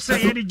country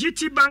say the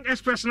GT Bank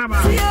Express number.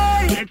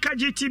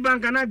 GT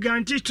Bank and I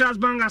guarantee Trust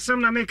Bank as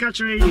some make catch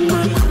rate.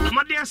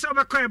 Madia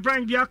Silver Coy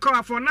Brand be a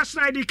call for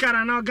National ID card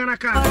and Organa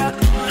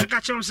card.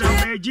 Catch on some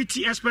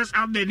GT Express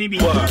out there, Nibi.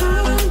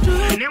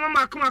 Never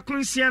Makuma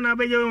Kunsiana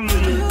Bayo.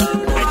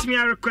 Let me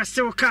request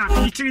a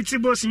card, utility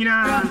boss in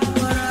a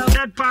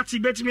third party,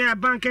 bet me a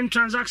bank and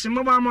transaction,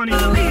 mobile money,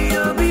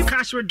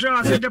 cash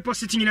withdrawals,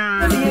 depositing in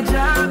a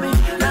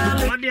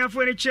Madia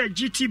for the check,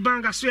 GT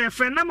Bank. I swear,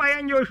 friend, I'm a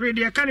young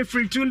radio. I can't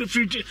free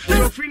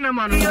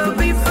number.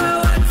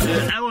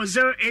 I was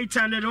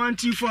 0800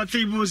 124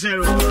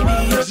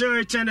 300.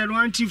 0800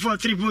 124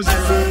 300.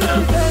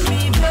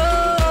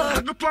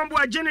 I go Pombo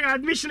general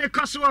admission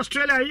across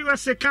Australia,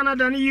 USA,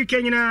 Canada, and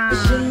UK.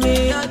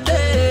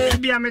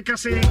 Maybe I make a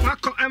say,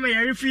 Marco, I'm a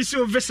refuse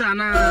of visa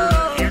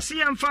now. I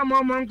see I'm far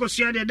more monk, because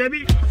you are the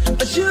Debbie.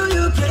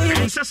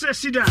 And Sasa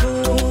Sida,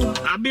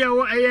 I'll be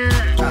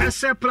a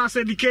SL Plus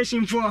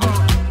education for her.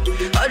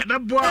 The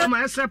boy,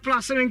 my SL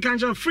Plus in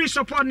kind of free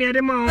support near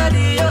the mount.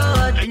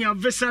 And your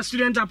visa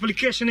student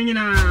application in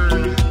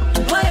and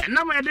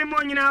now my demo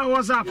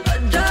was up.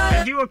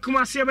 If you come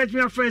and see about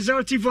me for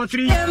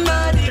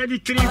 0T43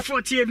 33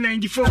 48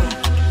 94.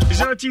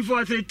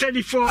 0T43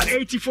 34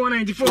 84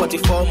 94.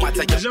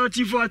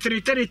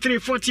 0T43 33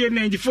 48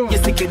 94.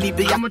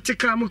 I'm a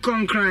take a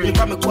mukon crime.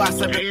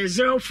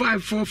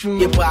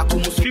 0544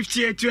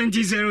 58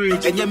 20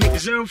 08.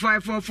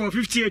 0544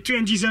 58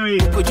 20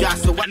 08.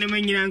 One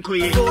man in Uncle.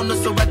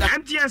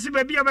 MTS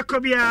baby of a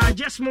cobia,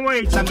 just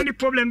wait. Any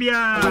problem be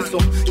a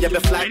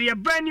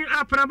brand new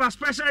app number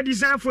special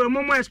design for a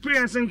more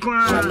experience and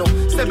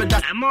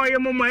more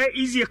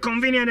easier,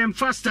 convenient, and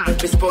faster.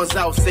 Response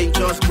out St.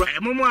 John's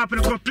Momo app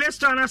Play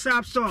Store and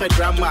App Store. You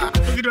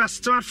do a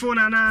smartphone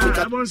and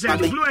I won't say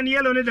blue and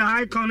yellow in the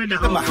high corner. The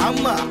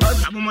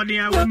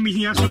Abumadia will meet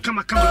here. So come.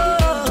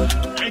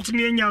 Let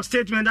me in your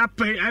statement. I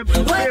pay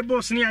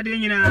boss near the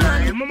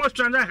Momo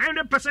Stranda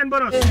 100%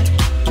 bonus.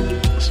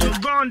 So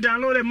go and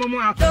download the Momo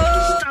app.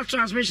 Start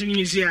transmission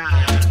is here.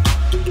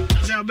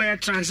 There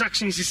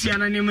transactions is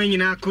here and you mean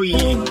in our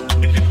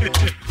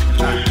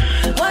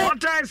what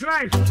time's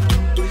right?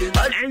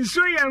 And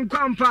so young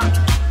Quampa.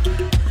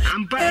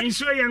 I'm paying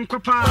so young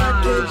Quapa.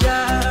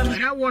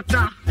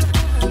 Water.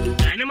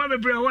 And I'm a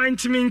bro, wine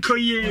to me in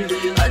Koye.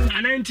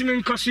 And I'm to me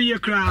in Kosuya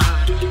cry.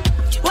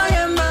 Why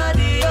am I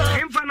the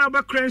infant of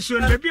a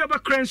cranson? Baby of a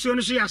cranson,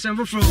 she has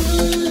some fruit.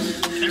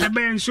 And a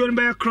band soon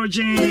by a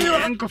crochet.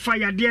 Uncle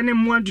Fire, dear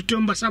name one to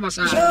Tomba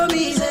Sabasa.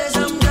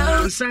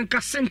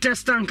 Sanka Center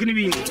Stank.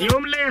 You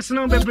only less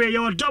number,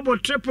 your double,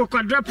 triple,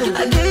 quadruple.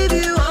 I gave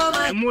you all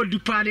my more do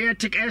party.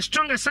 Take a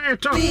stronger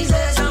side talk.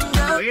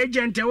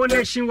 Agent, a one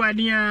nation wide.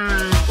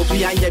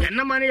 And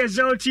no money is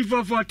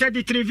 0T44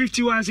 33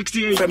 51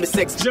 68.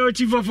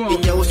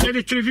 0T44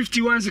 33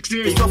 51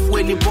 68.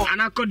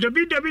 And I call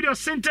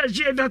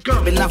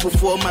www.centerga.com.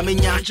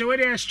 And you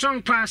wear a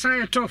strong pass on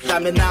your top. I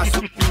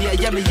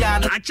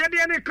tell you,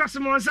 any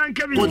customers and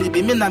Kevin. One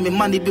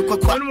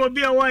will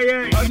be a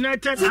wire,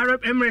 United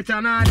Arab Emirates,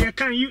 and they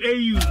can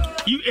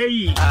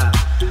UAE.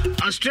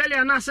 Australia,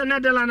 NASA,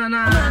 Netherlands,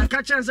 and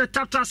catching the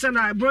top task and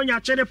I bring your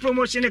cherry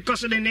promotion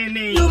because of the name.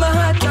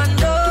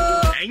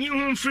 And you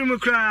home free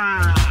Mukra,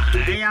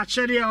 I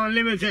cherry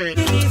unlimited.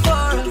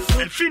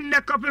 Fin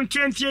the cup in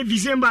 28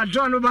 December,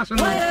 John Obasan.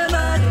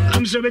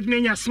 I'm so with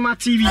me, smart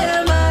TV.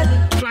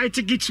 Fly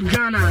tickets to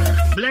Ghana,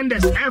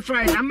 blenders, air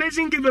fry,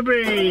 amazing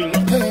giveaway.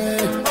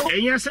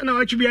 And yes, I know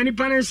it should be any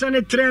panels on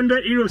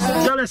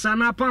 €300, dollars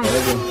and a pound.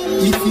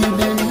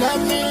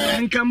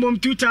 And come home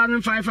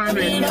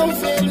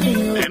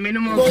 2,500.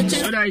 Minimum,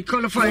 so that I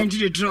qualify into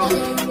the draw.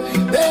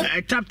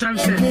 I tap time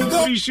set,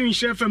 free soon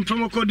chef and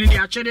promo code in the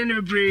actually in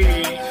the break.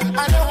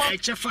 I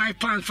check £5,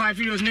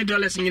 €5,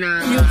 $8 in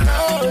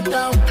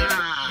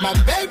my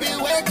baby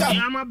wake up.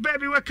 Yeah, my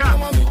baby wake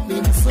up.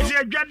 Is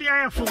it Daddy?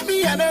 I have for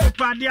me and a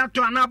party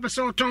to an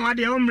episode to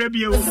the home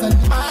review.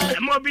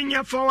 I'm more being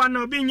here for one,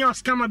 no being your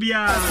scammer.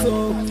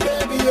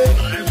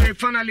 Very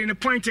finally, in a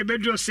point, a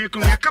bedroom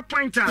second, a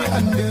pointer,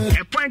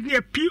 a point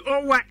near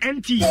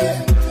POYNT,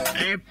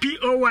 a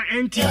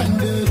POYNT.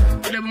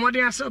 The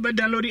modern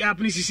download the app,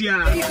 this is here.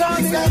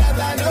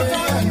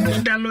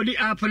 Download the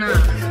app now.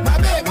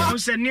 I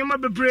said Nima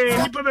Bebre,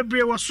 Nipa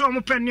Bebre was so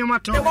much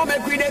peniomato.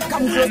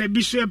 And a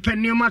biso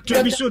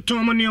peniomato, biso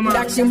tomonioma.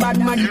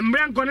 And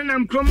Branconin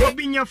and Cromo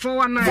Binya for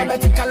 1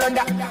 night.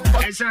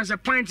 As a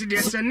pint to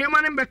this, and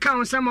Newman and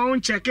Becca some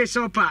own check is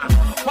so far.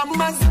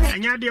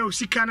 And Yadio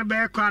Sikana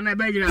Bear, and I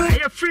beg you. I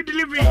have free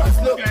delivery,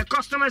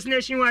 customers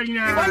nationwide.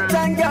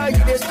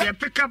 They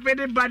pick up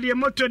anybody, a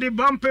motor, the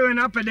bumper, and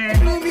up there.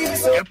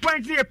 A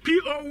point near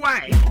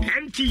POY,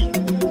 NT,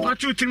 or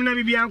 2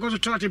 3 be uncle to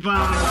 30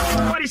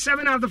 pounds.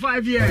 47 after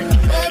 5 years.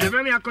 The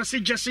Remy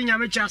Akosi just sing a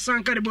Micha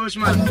Sanka the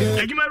Bosman.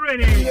 I give my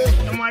ready,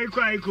 and why you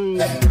cry cool.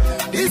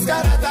 This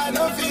guy that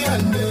no fear,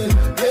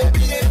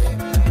 baby,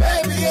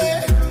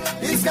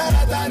 this guy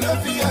that no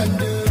fear,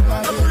 baby,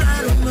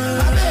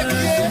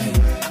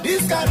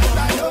 this guy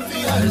that no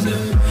fear.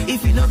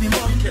 If you know me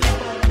more.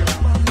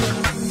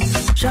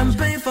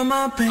 Champagne for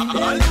my pain.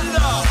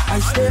 I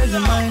stay in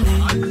my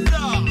lane.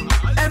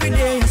 Every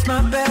day is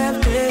my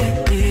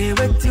birthday.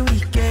 Wait till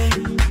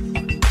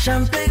weekend.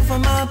 Champagne for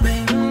my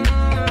pain.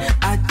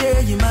 I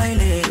stay in my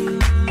lane.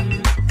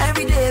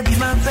 Every day be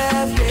my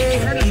birthday.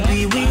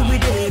 We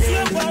did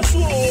it. Oh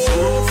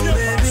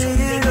baby,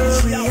 you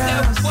know we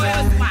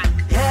outside.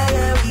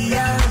 Yeah, we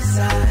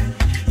outside.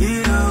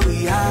 You know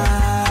we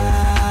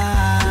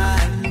high.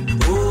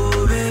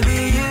 Oh baby,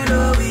 you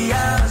know we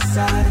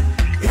outside.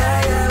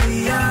 Yeah,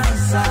 we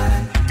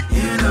outside.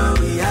 You know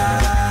we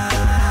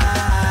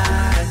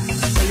high.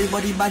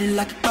 Everybody body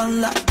like a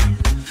panda.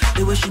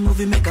 The way she move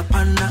it make a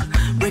panda.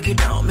 Break it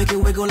down, make it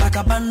wiggle like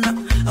a panda.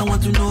 I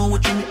want to know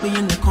what you meet me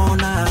in the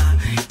corner.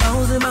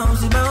 Bouncy,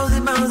 bouncy,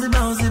 bouncy, bouncy,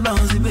 bouncy,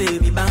 bouncy,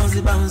 baby,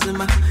 bouncy, bouncy,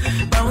 ma.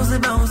 Bouncy,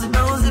 bouncy,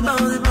 bouncy,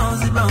 bouncy,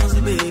 bouncy, bouncy,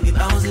 baby,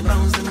 bouncy,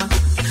 bouncy, ma.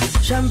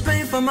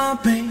 Champagne for my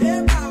pain.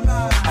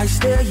 I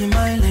stay in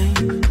my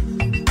lane.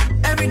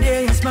 Every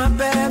day is my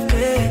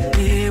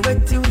birthday.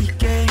 Wait till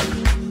weekend.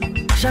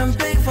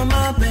 Champagne for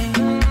my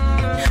pain.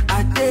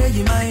 I stay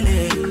in my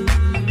lane.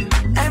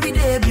 Every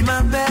day be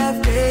my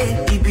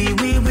birthday. It be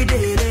we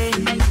did it.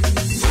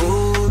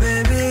 Oh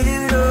baby,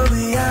 you know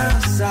we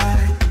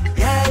outside.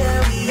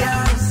 Yeah, we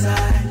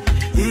outside.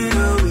 You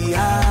know we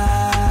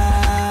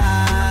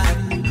high.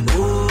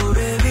 Oh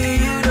baby,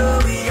 you know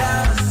we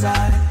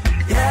outside.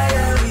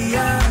 Yeah, we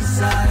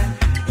outside.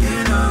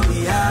 You know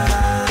we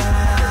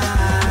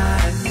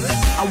high.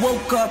 I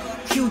woke up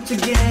cute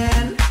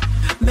again.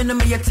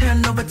 Minimum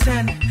 10 over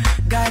 10.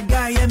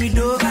 Guy, yeah me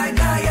do.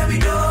 Yeah me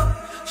do.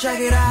 Check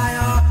it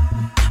out.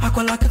 I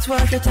call like a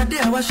 12 that I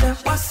did. What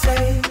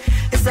say?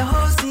 It's the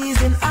whole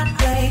season I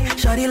play.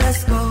 Shawty,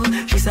 let's go.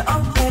 She said,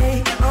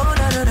 okay. Oh,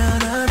 na.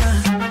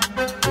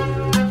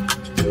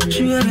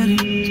 She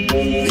ready.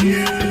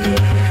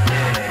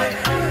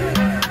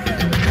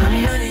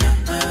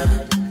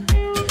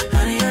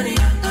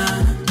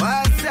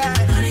 What's that?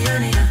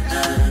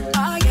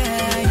 Oh,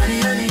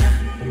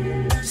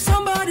 yeah.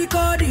 Somebody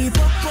call the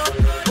popo.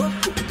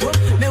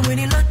 Me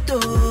winning lotto.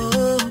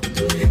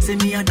 Say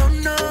me, I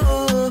don't know.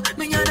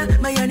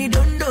 Miami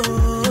don't know.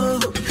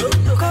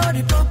 Call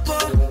the popo.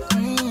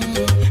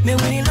 Me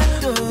winning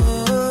lotto.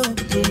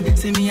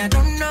 Say me I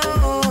don't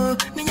know.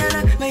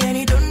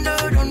 Miami don't know.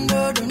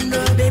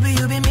 Baby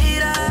you be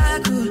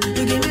miracle.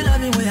 You give me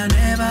loving way I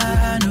never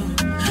know.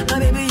 My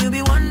baby you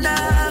be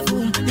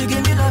wonderful. You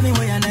give me loving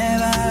way I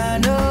never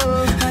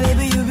know. My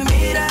baby you be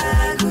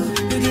miracle.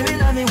 You give me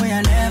loving way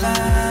I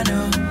never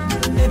know.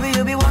 Baby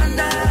you be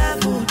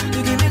wonderful.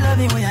 You give me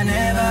loving way I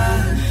never know.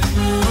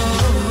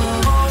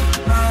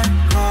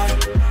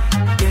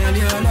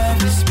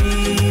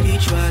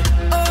 Spiritual,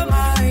 oh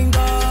my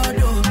God,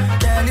 oh,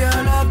 tell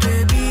your love,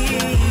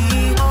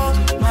 baby, oh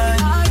my,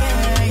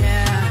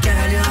 yeah,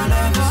 tell your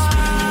love is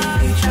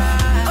spiritual,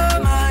 oh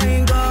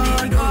my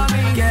God, oh,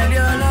 tell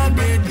your love,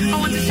 baby. I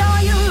want to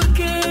shower you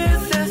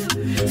kisses,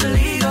 to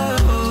lead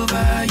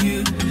over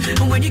you,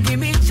 and when you give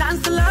me a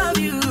chance to love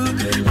you,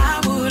 I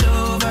will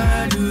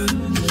overdo.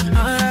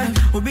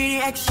 We'll be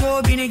the ex,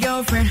 you'll be the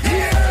girlfriend,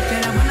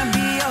 then I wanna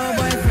be your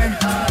boyfriend.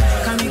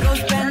 Can we go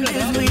spend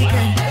this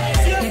weekend?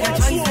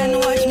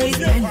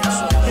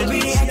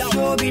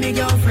 Be the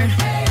girlfriend,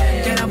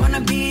 then I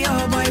wanna be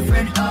your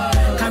boyfriend.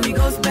 Can we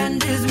go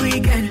spend this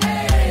weekend?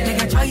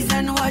 Take a choice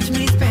and watch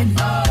me spend.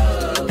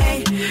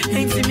 Hey,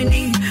 ain't see me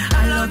need.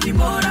 I love you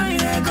more than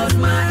yeah, cause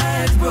my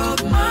head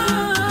broke my.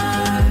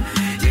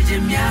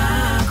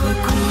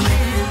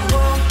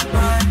 Oh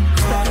my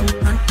God,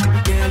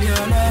 girl,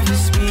 your love is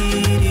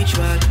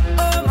spiritual.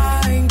 Oh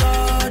my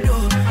God,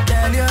 oh,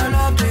 tell your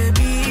love,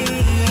 baby.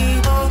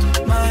 Oh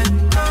my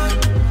God,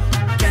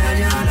 girl,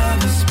 your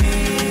love is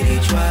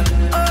spiritual.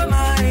 Oh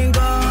my.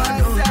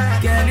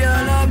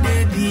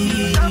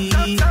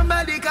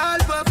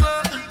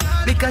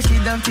 Cause she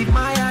don't take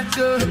my heart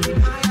too.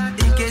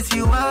 In case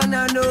you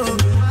wanna know,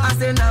 I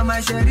say now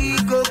my sherry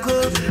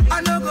coco.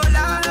 I no go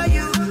lie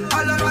you.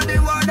 All around the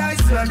world I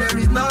swear there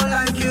is no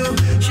like you.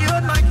 She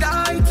hold my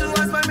tie to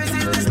us my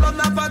message. This love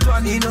not part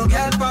one, you know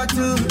get part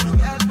two.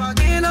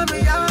 In on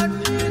me yard,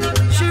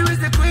 she is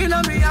the queen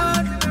of me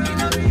yard.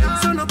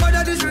 So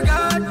nobody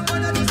disregard,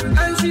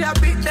 and she a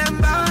beat them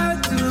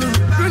back too.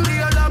 Bring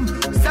the alarm,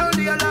 sound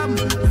the alarm,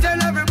 tell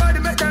everybody.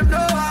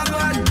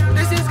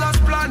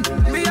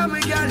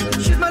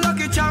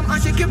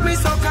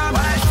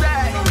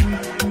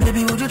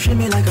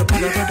 me like a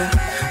brother.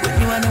 With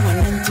you I know I'm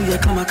into you,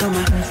 come on.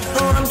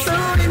 Oh, I'm so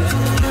into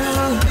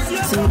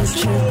you. So would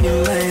you be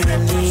my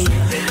honey?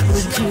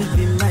 Would you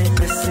be my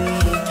blessing?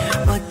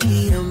 Body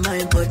on my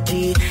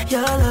body,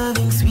 your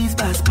loving sweet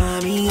past by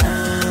me. I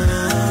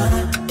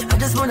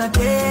just wanna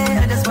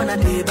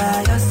day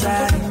by your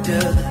side.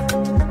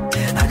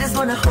 I just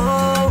want the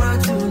whole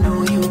world to know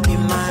you be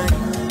mine.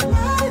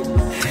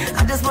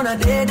 I just wanna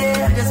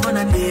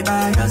day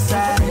by your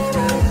side.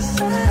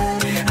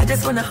 I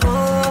just want the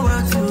whole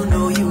world to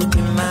know you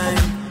be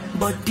mine.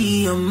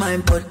 Body on my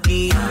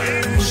body,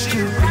 would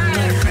you be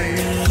my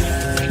honey?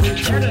 Would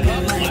you be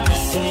my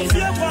blessing?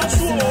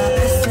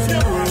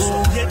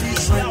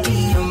 Body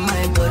on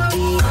my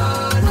body,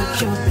 would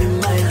you be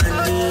my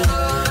honey?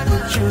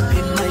 Would you be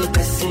my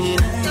blessing?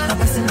 A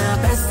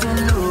blessing,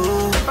 no.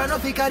 If I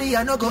don't pick I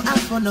no go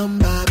ask for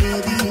number,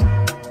 baby.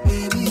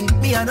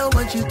 Me, I don't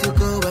want you to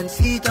go and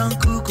sit on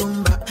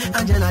cucumber.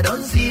 Angela,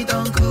 don't sit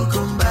on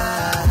cucumber.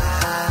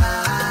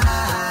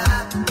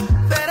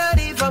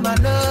 Ferrari for my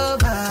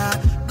lover,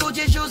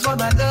 Gucci shoes for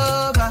my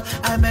lover.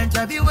 I meant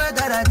every word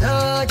that I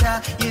told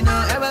ya. You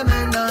know, every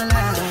man don't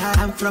lie.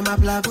 I'm from a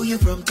Blavu, you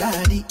from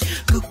Cali.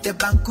 Look the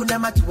bank,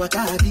 kunama to a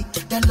Cali.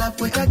 The love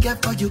we can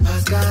get for you,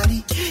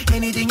 Pascali.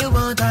 Anything you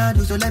want, I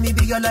do, so let me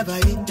be your lover.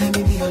 Let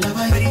me be your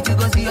lover. Ready to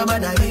go see your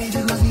mother.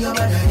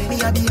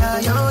 Me, I be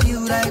high on you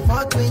like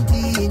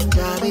 420 in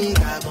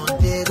Jamaica,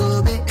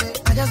 Montego Bay.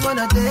 I just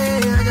wanna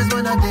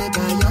day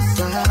by your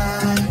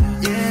side.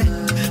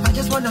 Yeah, I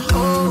just wanna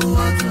hold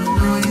on to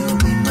know you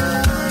be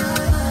mine.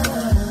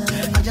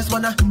 I just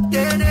wanna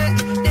day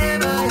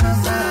by your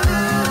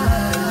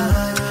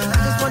side. I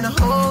just wanna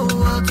hold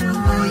on to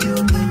know you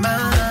be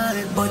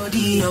mine.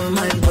 Body on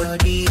my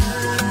body,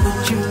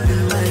 would you be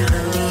my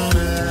honey?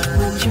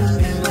 Would you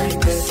be my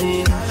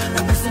blessing?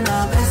 A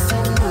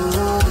blessing, oh.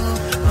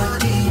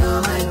 Body on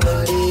my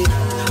body,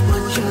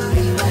 would you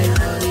be my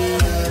honey?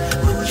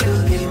 Would you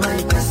be my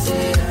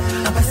blessing?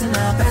 A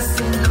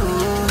blessing, oh.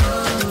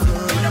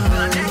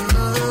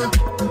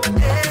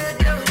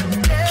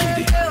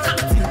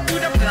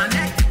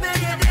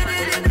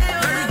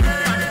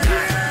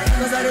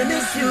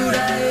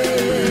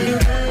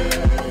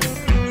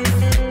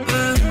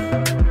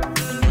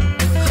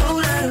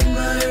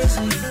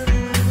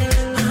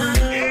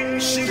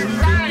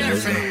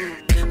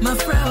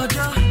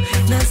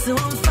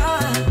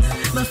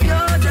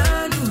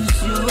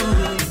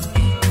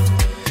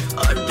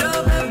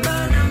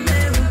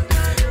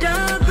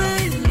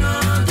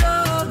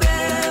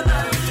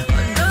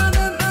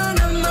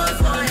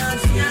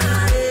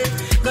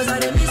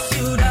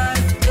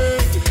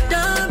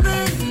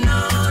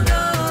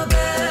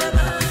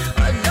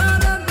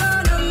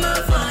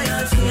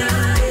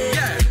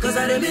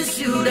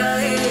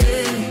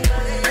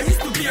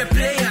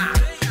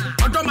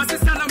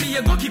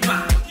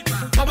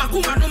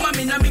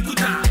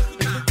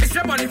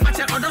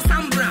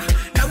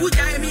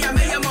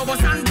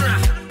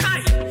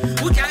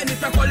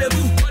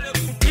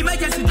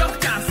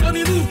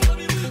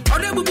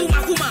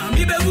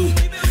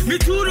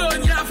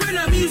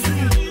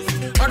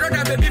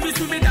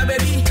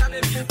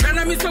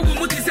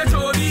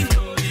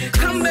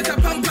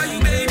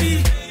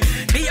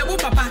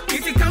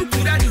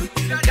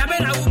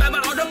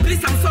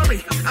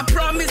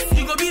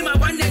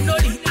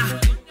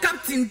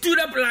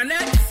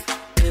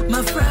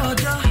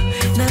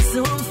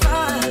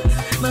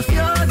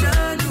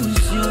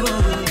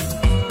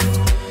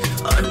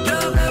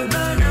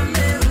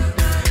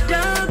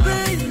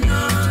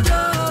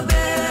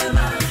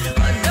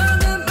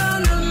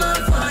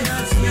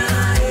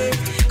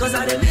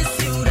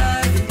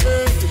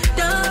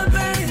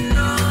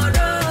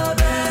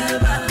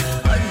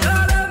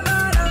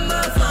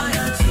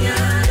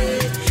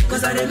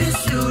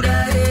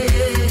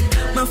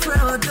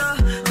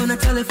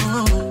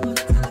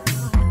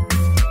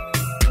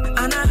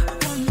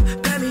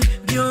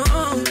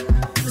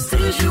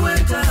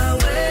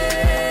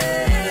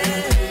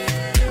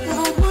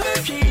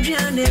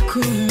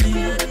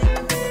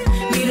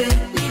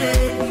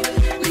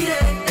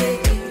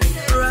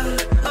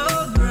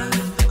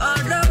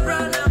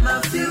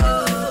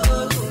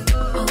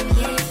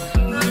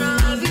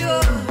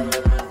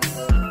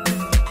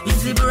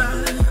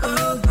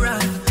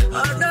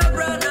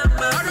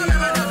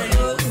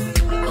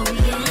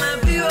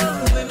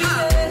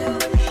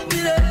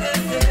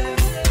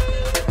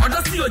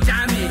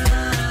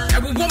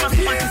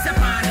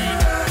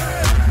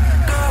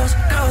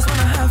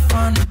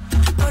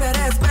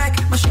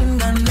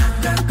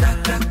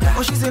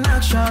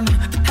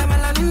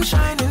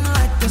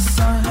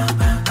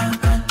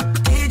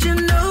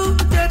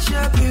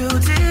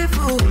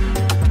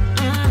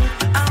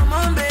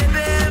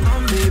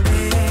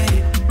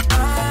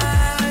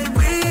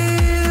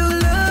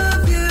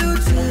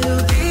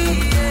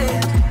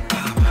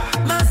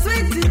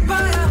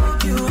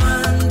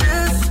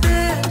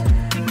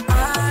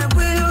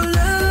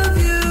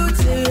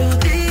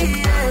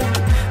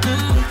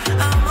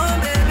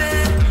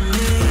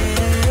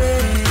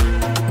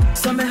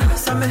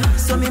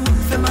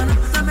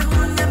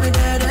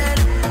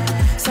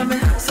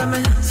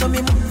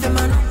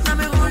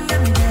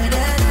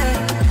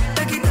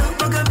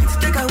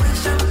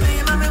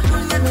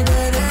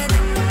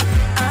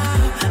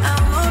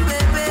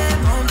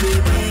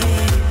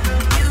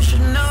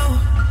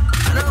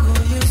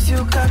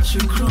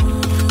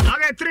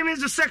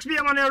 6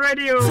 p.m. on the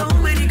radio. So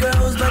many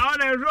girls, but on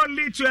the road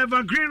lead to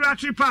Evergreen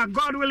Ratri Park.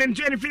 God willing,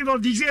 25th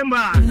of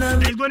December.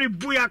 It's going to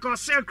be a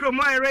Cosecro,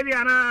 my radio.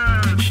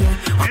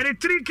 And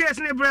 3 cases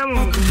in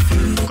Bremo.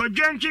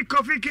 Kojenchi,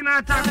 Kofi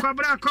Kinata,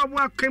 Cobra,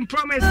 Cobra, can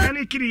promise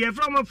any kitty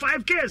from a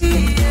 5 case.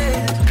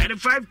 And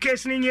 5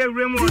 cases in your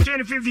room,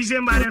 25th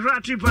December at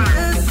Ratri Park.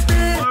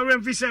 Or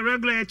Visa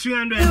regular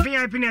 200,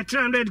 VIP at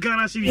 300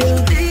 Ghana cities.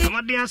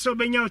 What they are so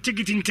being your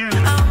ticket in town.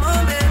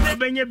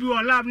 Benye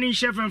Bua Lab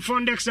Nisha from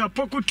Fondex,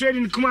 Poku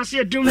Trading,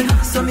 Kumasi, Doom,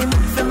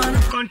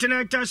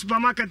 Continental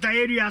Supermarket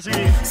area,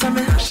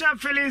 Shop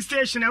Filling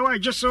Station, I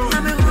just saw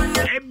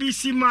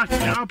ABC Mart,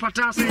 our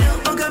Patase,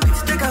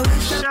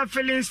 Shop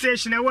Filling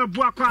Station, I wear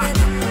Buakwa,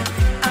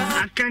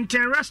 I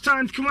Canton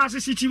Restaurant, Kumasi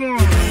City Mall.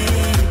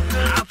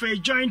 Have a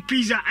joint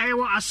pizza, I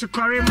was a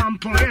Korean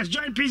Mampo. Yes,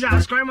 joint pizza,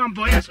 as Korean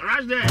Mampo. Yes,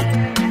 right there.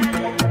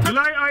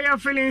 Glory Oil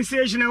Filling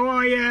Station,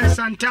 yes,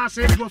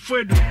 Santase for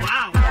food.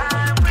 Wow.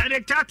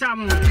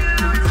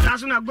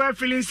 That's when I go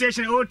filling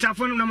station. Old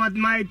telephone number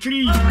my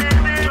 3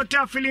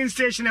 total filling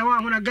station. I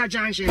want to go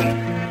junction,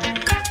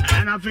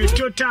 and I have a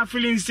total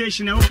filling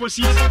station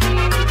opposite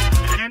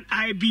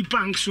NIB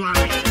Bank Swami.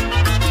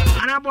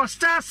 And I bought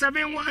star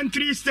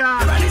 713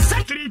 star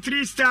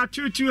 33 star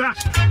 22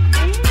 hash.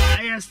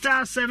 I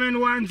star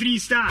 713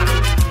 star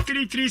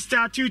 33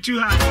 star 22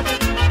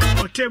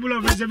 hash. Or table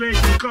of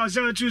reservation call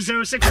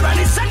 0206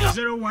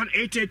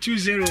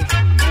 018820.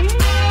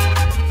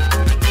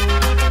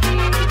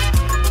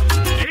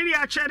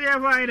 I checked the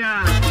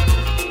rider,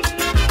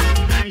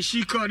 and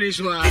she called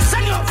this one. It's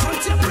on your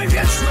front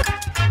previous.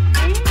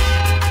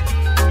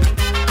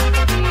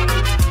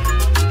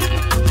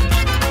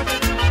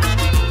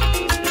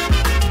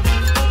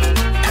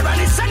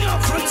 Everybody send your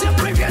front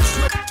previous.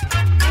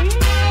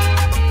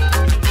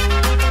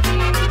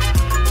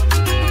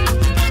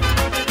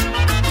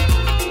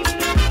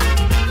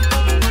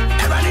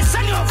 Everybody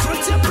send your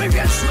front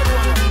previous.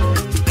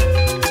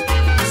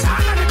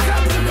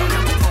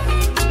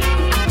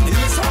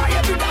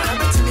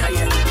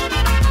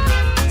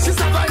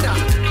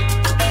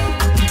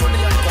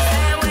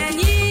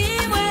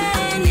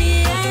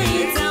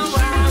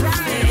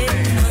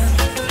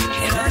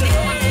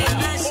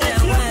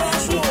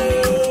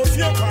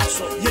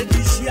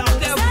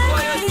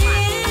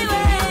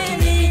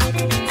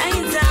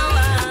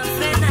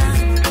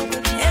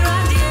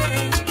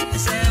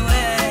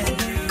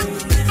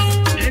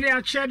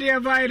 Chedia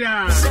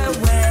Vida.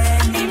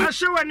 I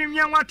show an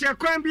young what your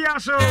Quambia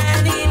so.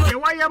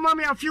 Why your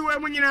mommy a few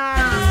women in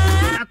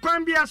a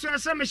Quambia so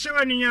as I'm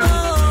showing you.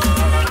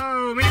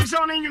 Oh, means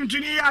only you to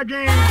me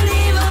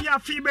again. Your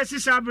feebest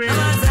is a brave.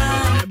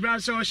 A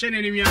brass ocean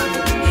in him.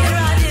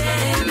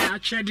 I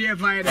Chedia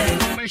Vida.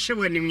 I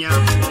show him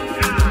young.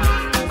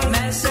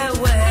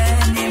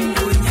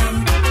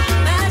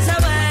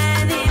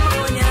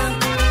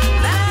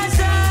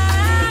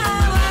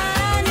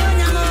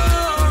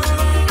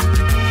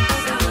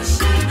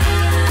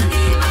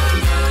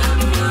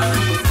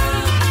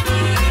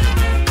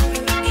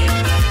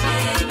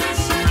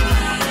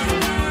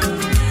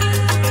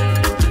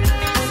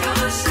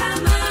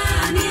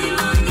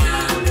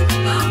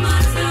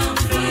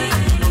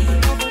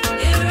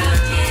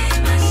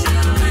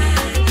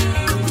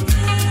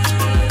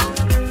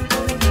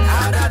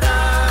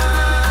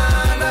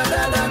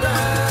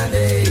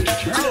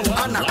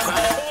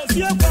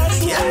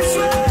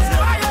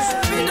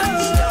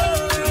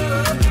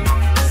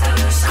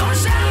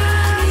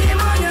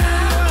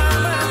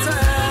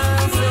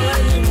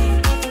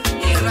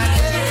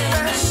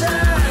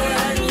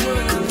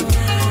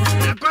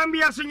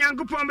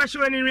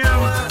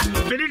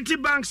 Fidelity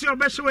Bank say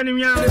obesho when him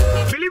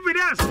believe with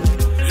us.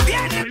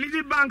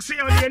 Fidelity Bank say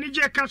the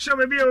energy catch up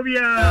baby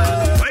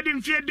why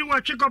didn't fear do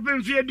what check up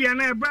and fear do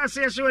and brass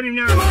say so when him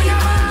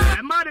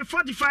I'm about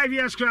 45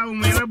 years crowd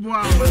me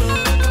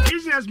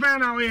businessman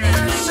now here.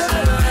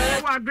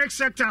 What great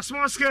sector,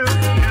 small scale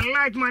and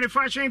light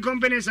manufacturing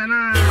companies and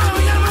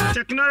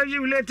technology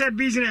related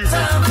business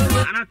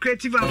and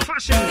creative and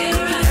fashion.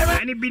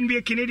 And it been be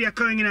a Canadian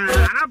coming in and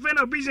I've been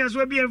a business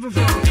will be able for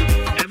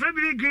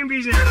every green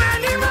business.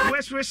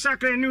 West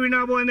Sacre and New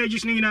Renewable Energy.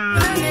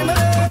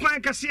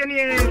 Quite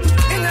Cassiani.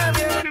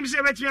 I'm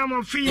saying I'm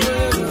on fee.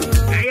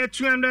 I get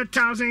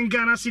 200,000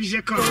 Ghana cedis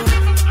a call.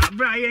 I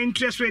brought your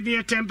interest rate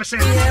near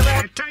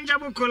 10%.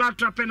 Tangible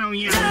collateral penal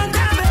here.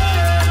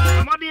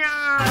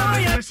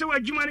 I say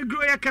what you want to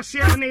grow your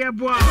Cassiani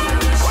aboa.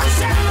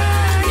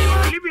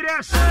 Leave it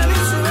us.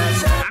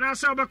 And I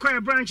saw a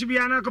branch be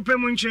an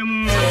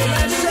Akopemunchemu.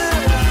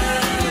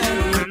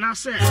 And I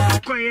said,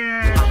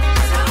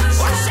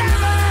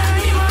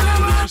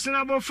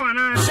 Sustainable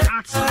finance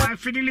at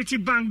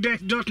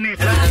myfidelitybankdebt.net.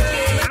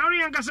 And only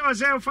young customer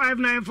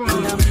 0594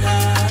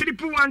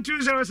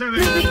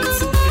 31207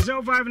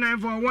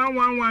 0594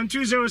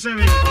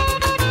 111207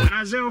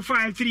 and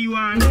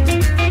 0531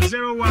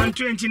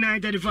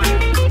 012935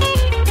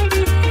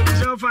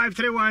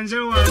 0531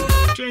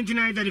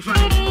 012935.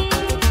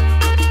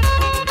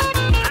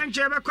 And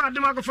Cheba Quad the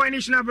Marco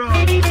Finish now, bro.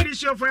 This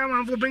show for him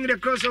and for bringing the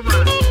crossover.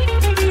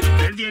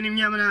 And the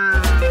enemy.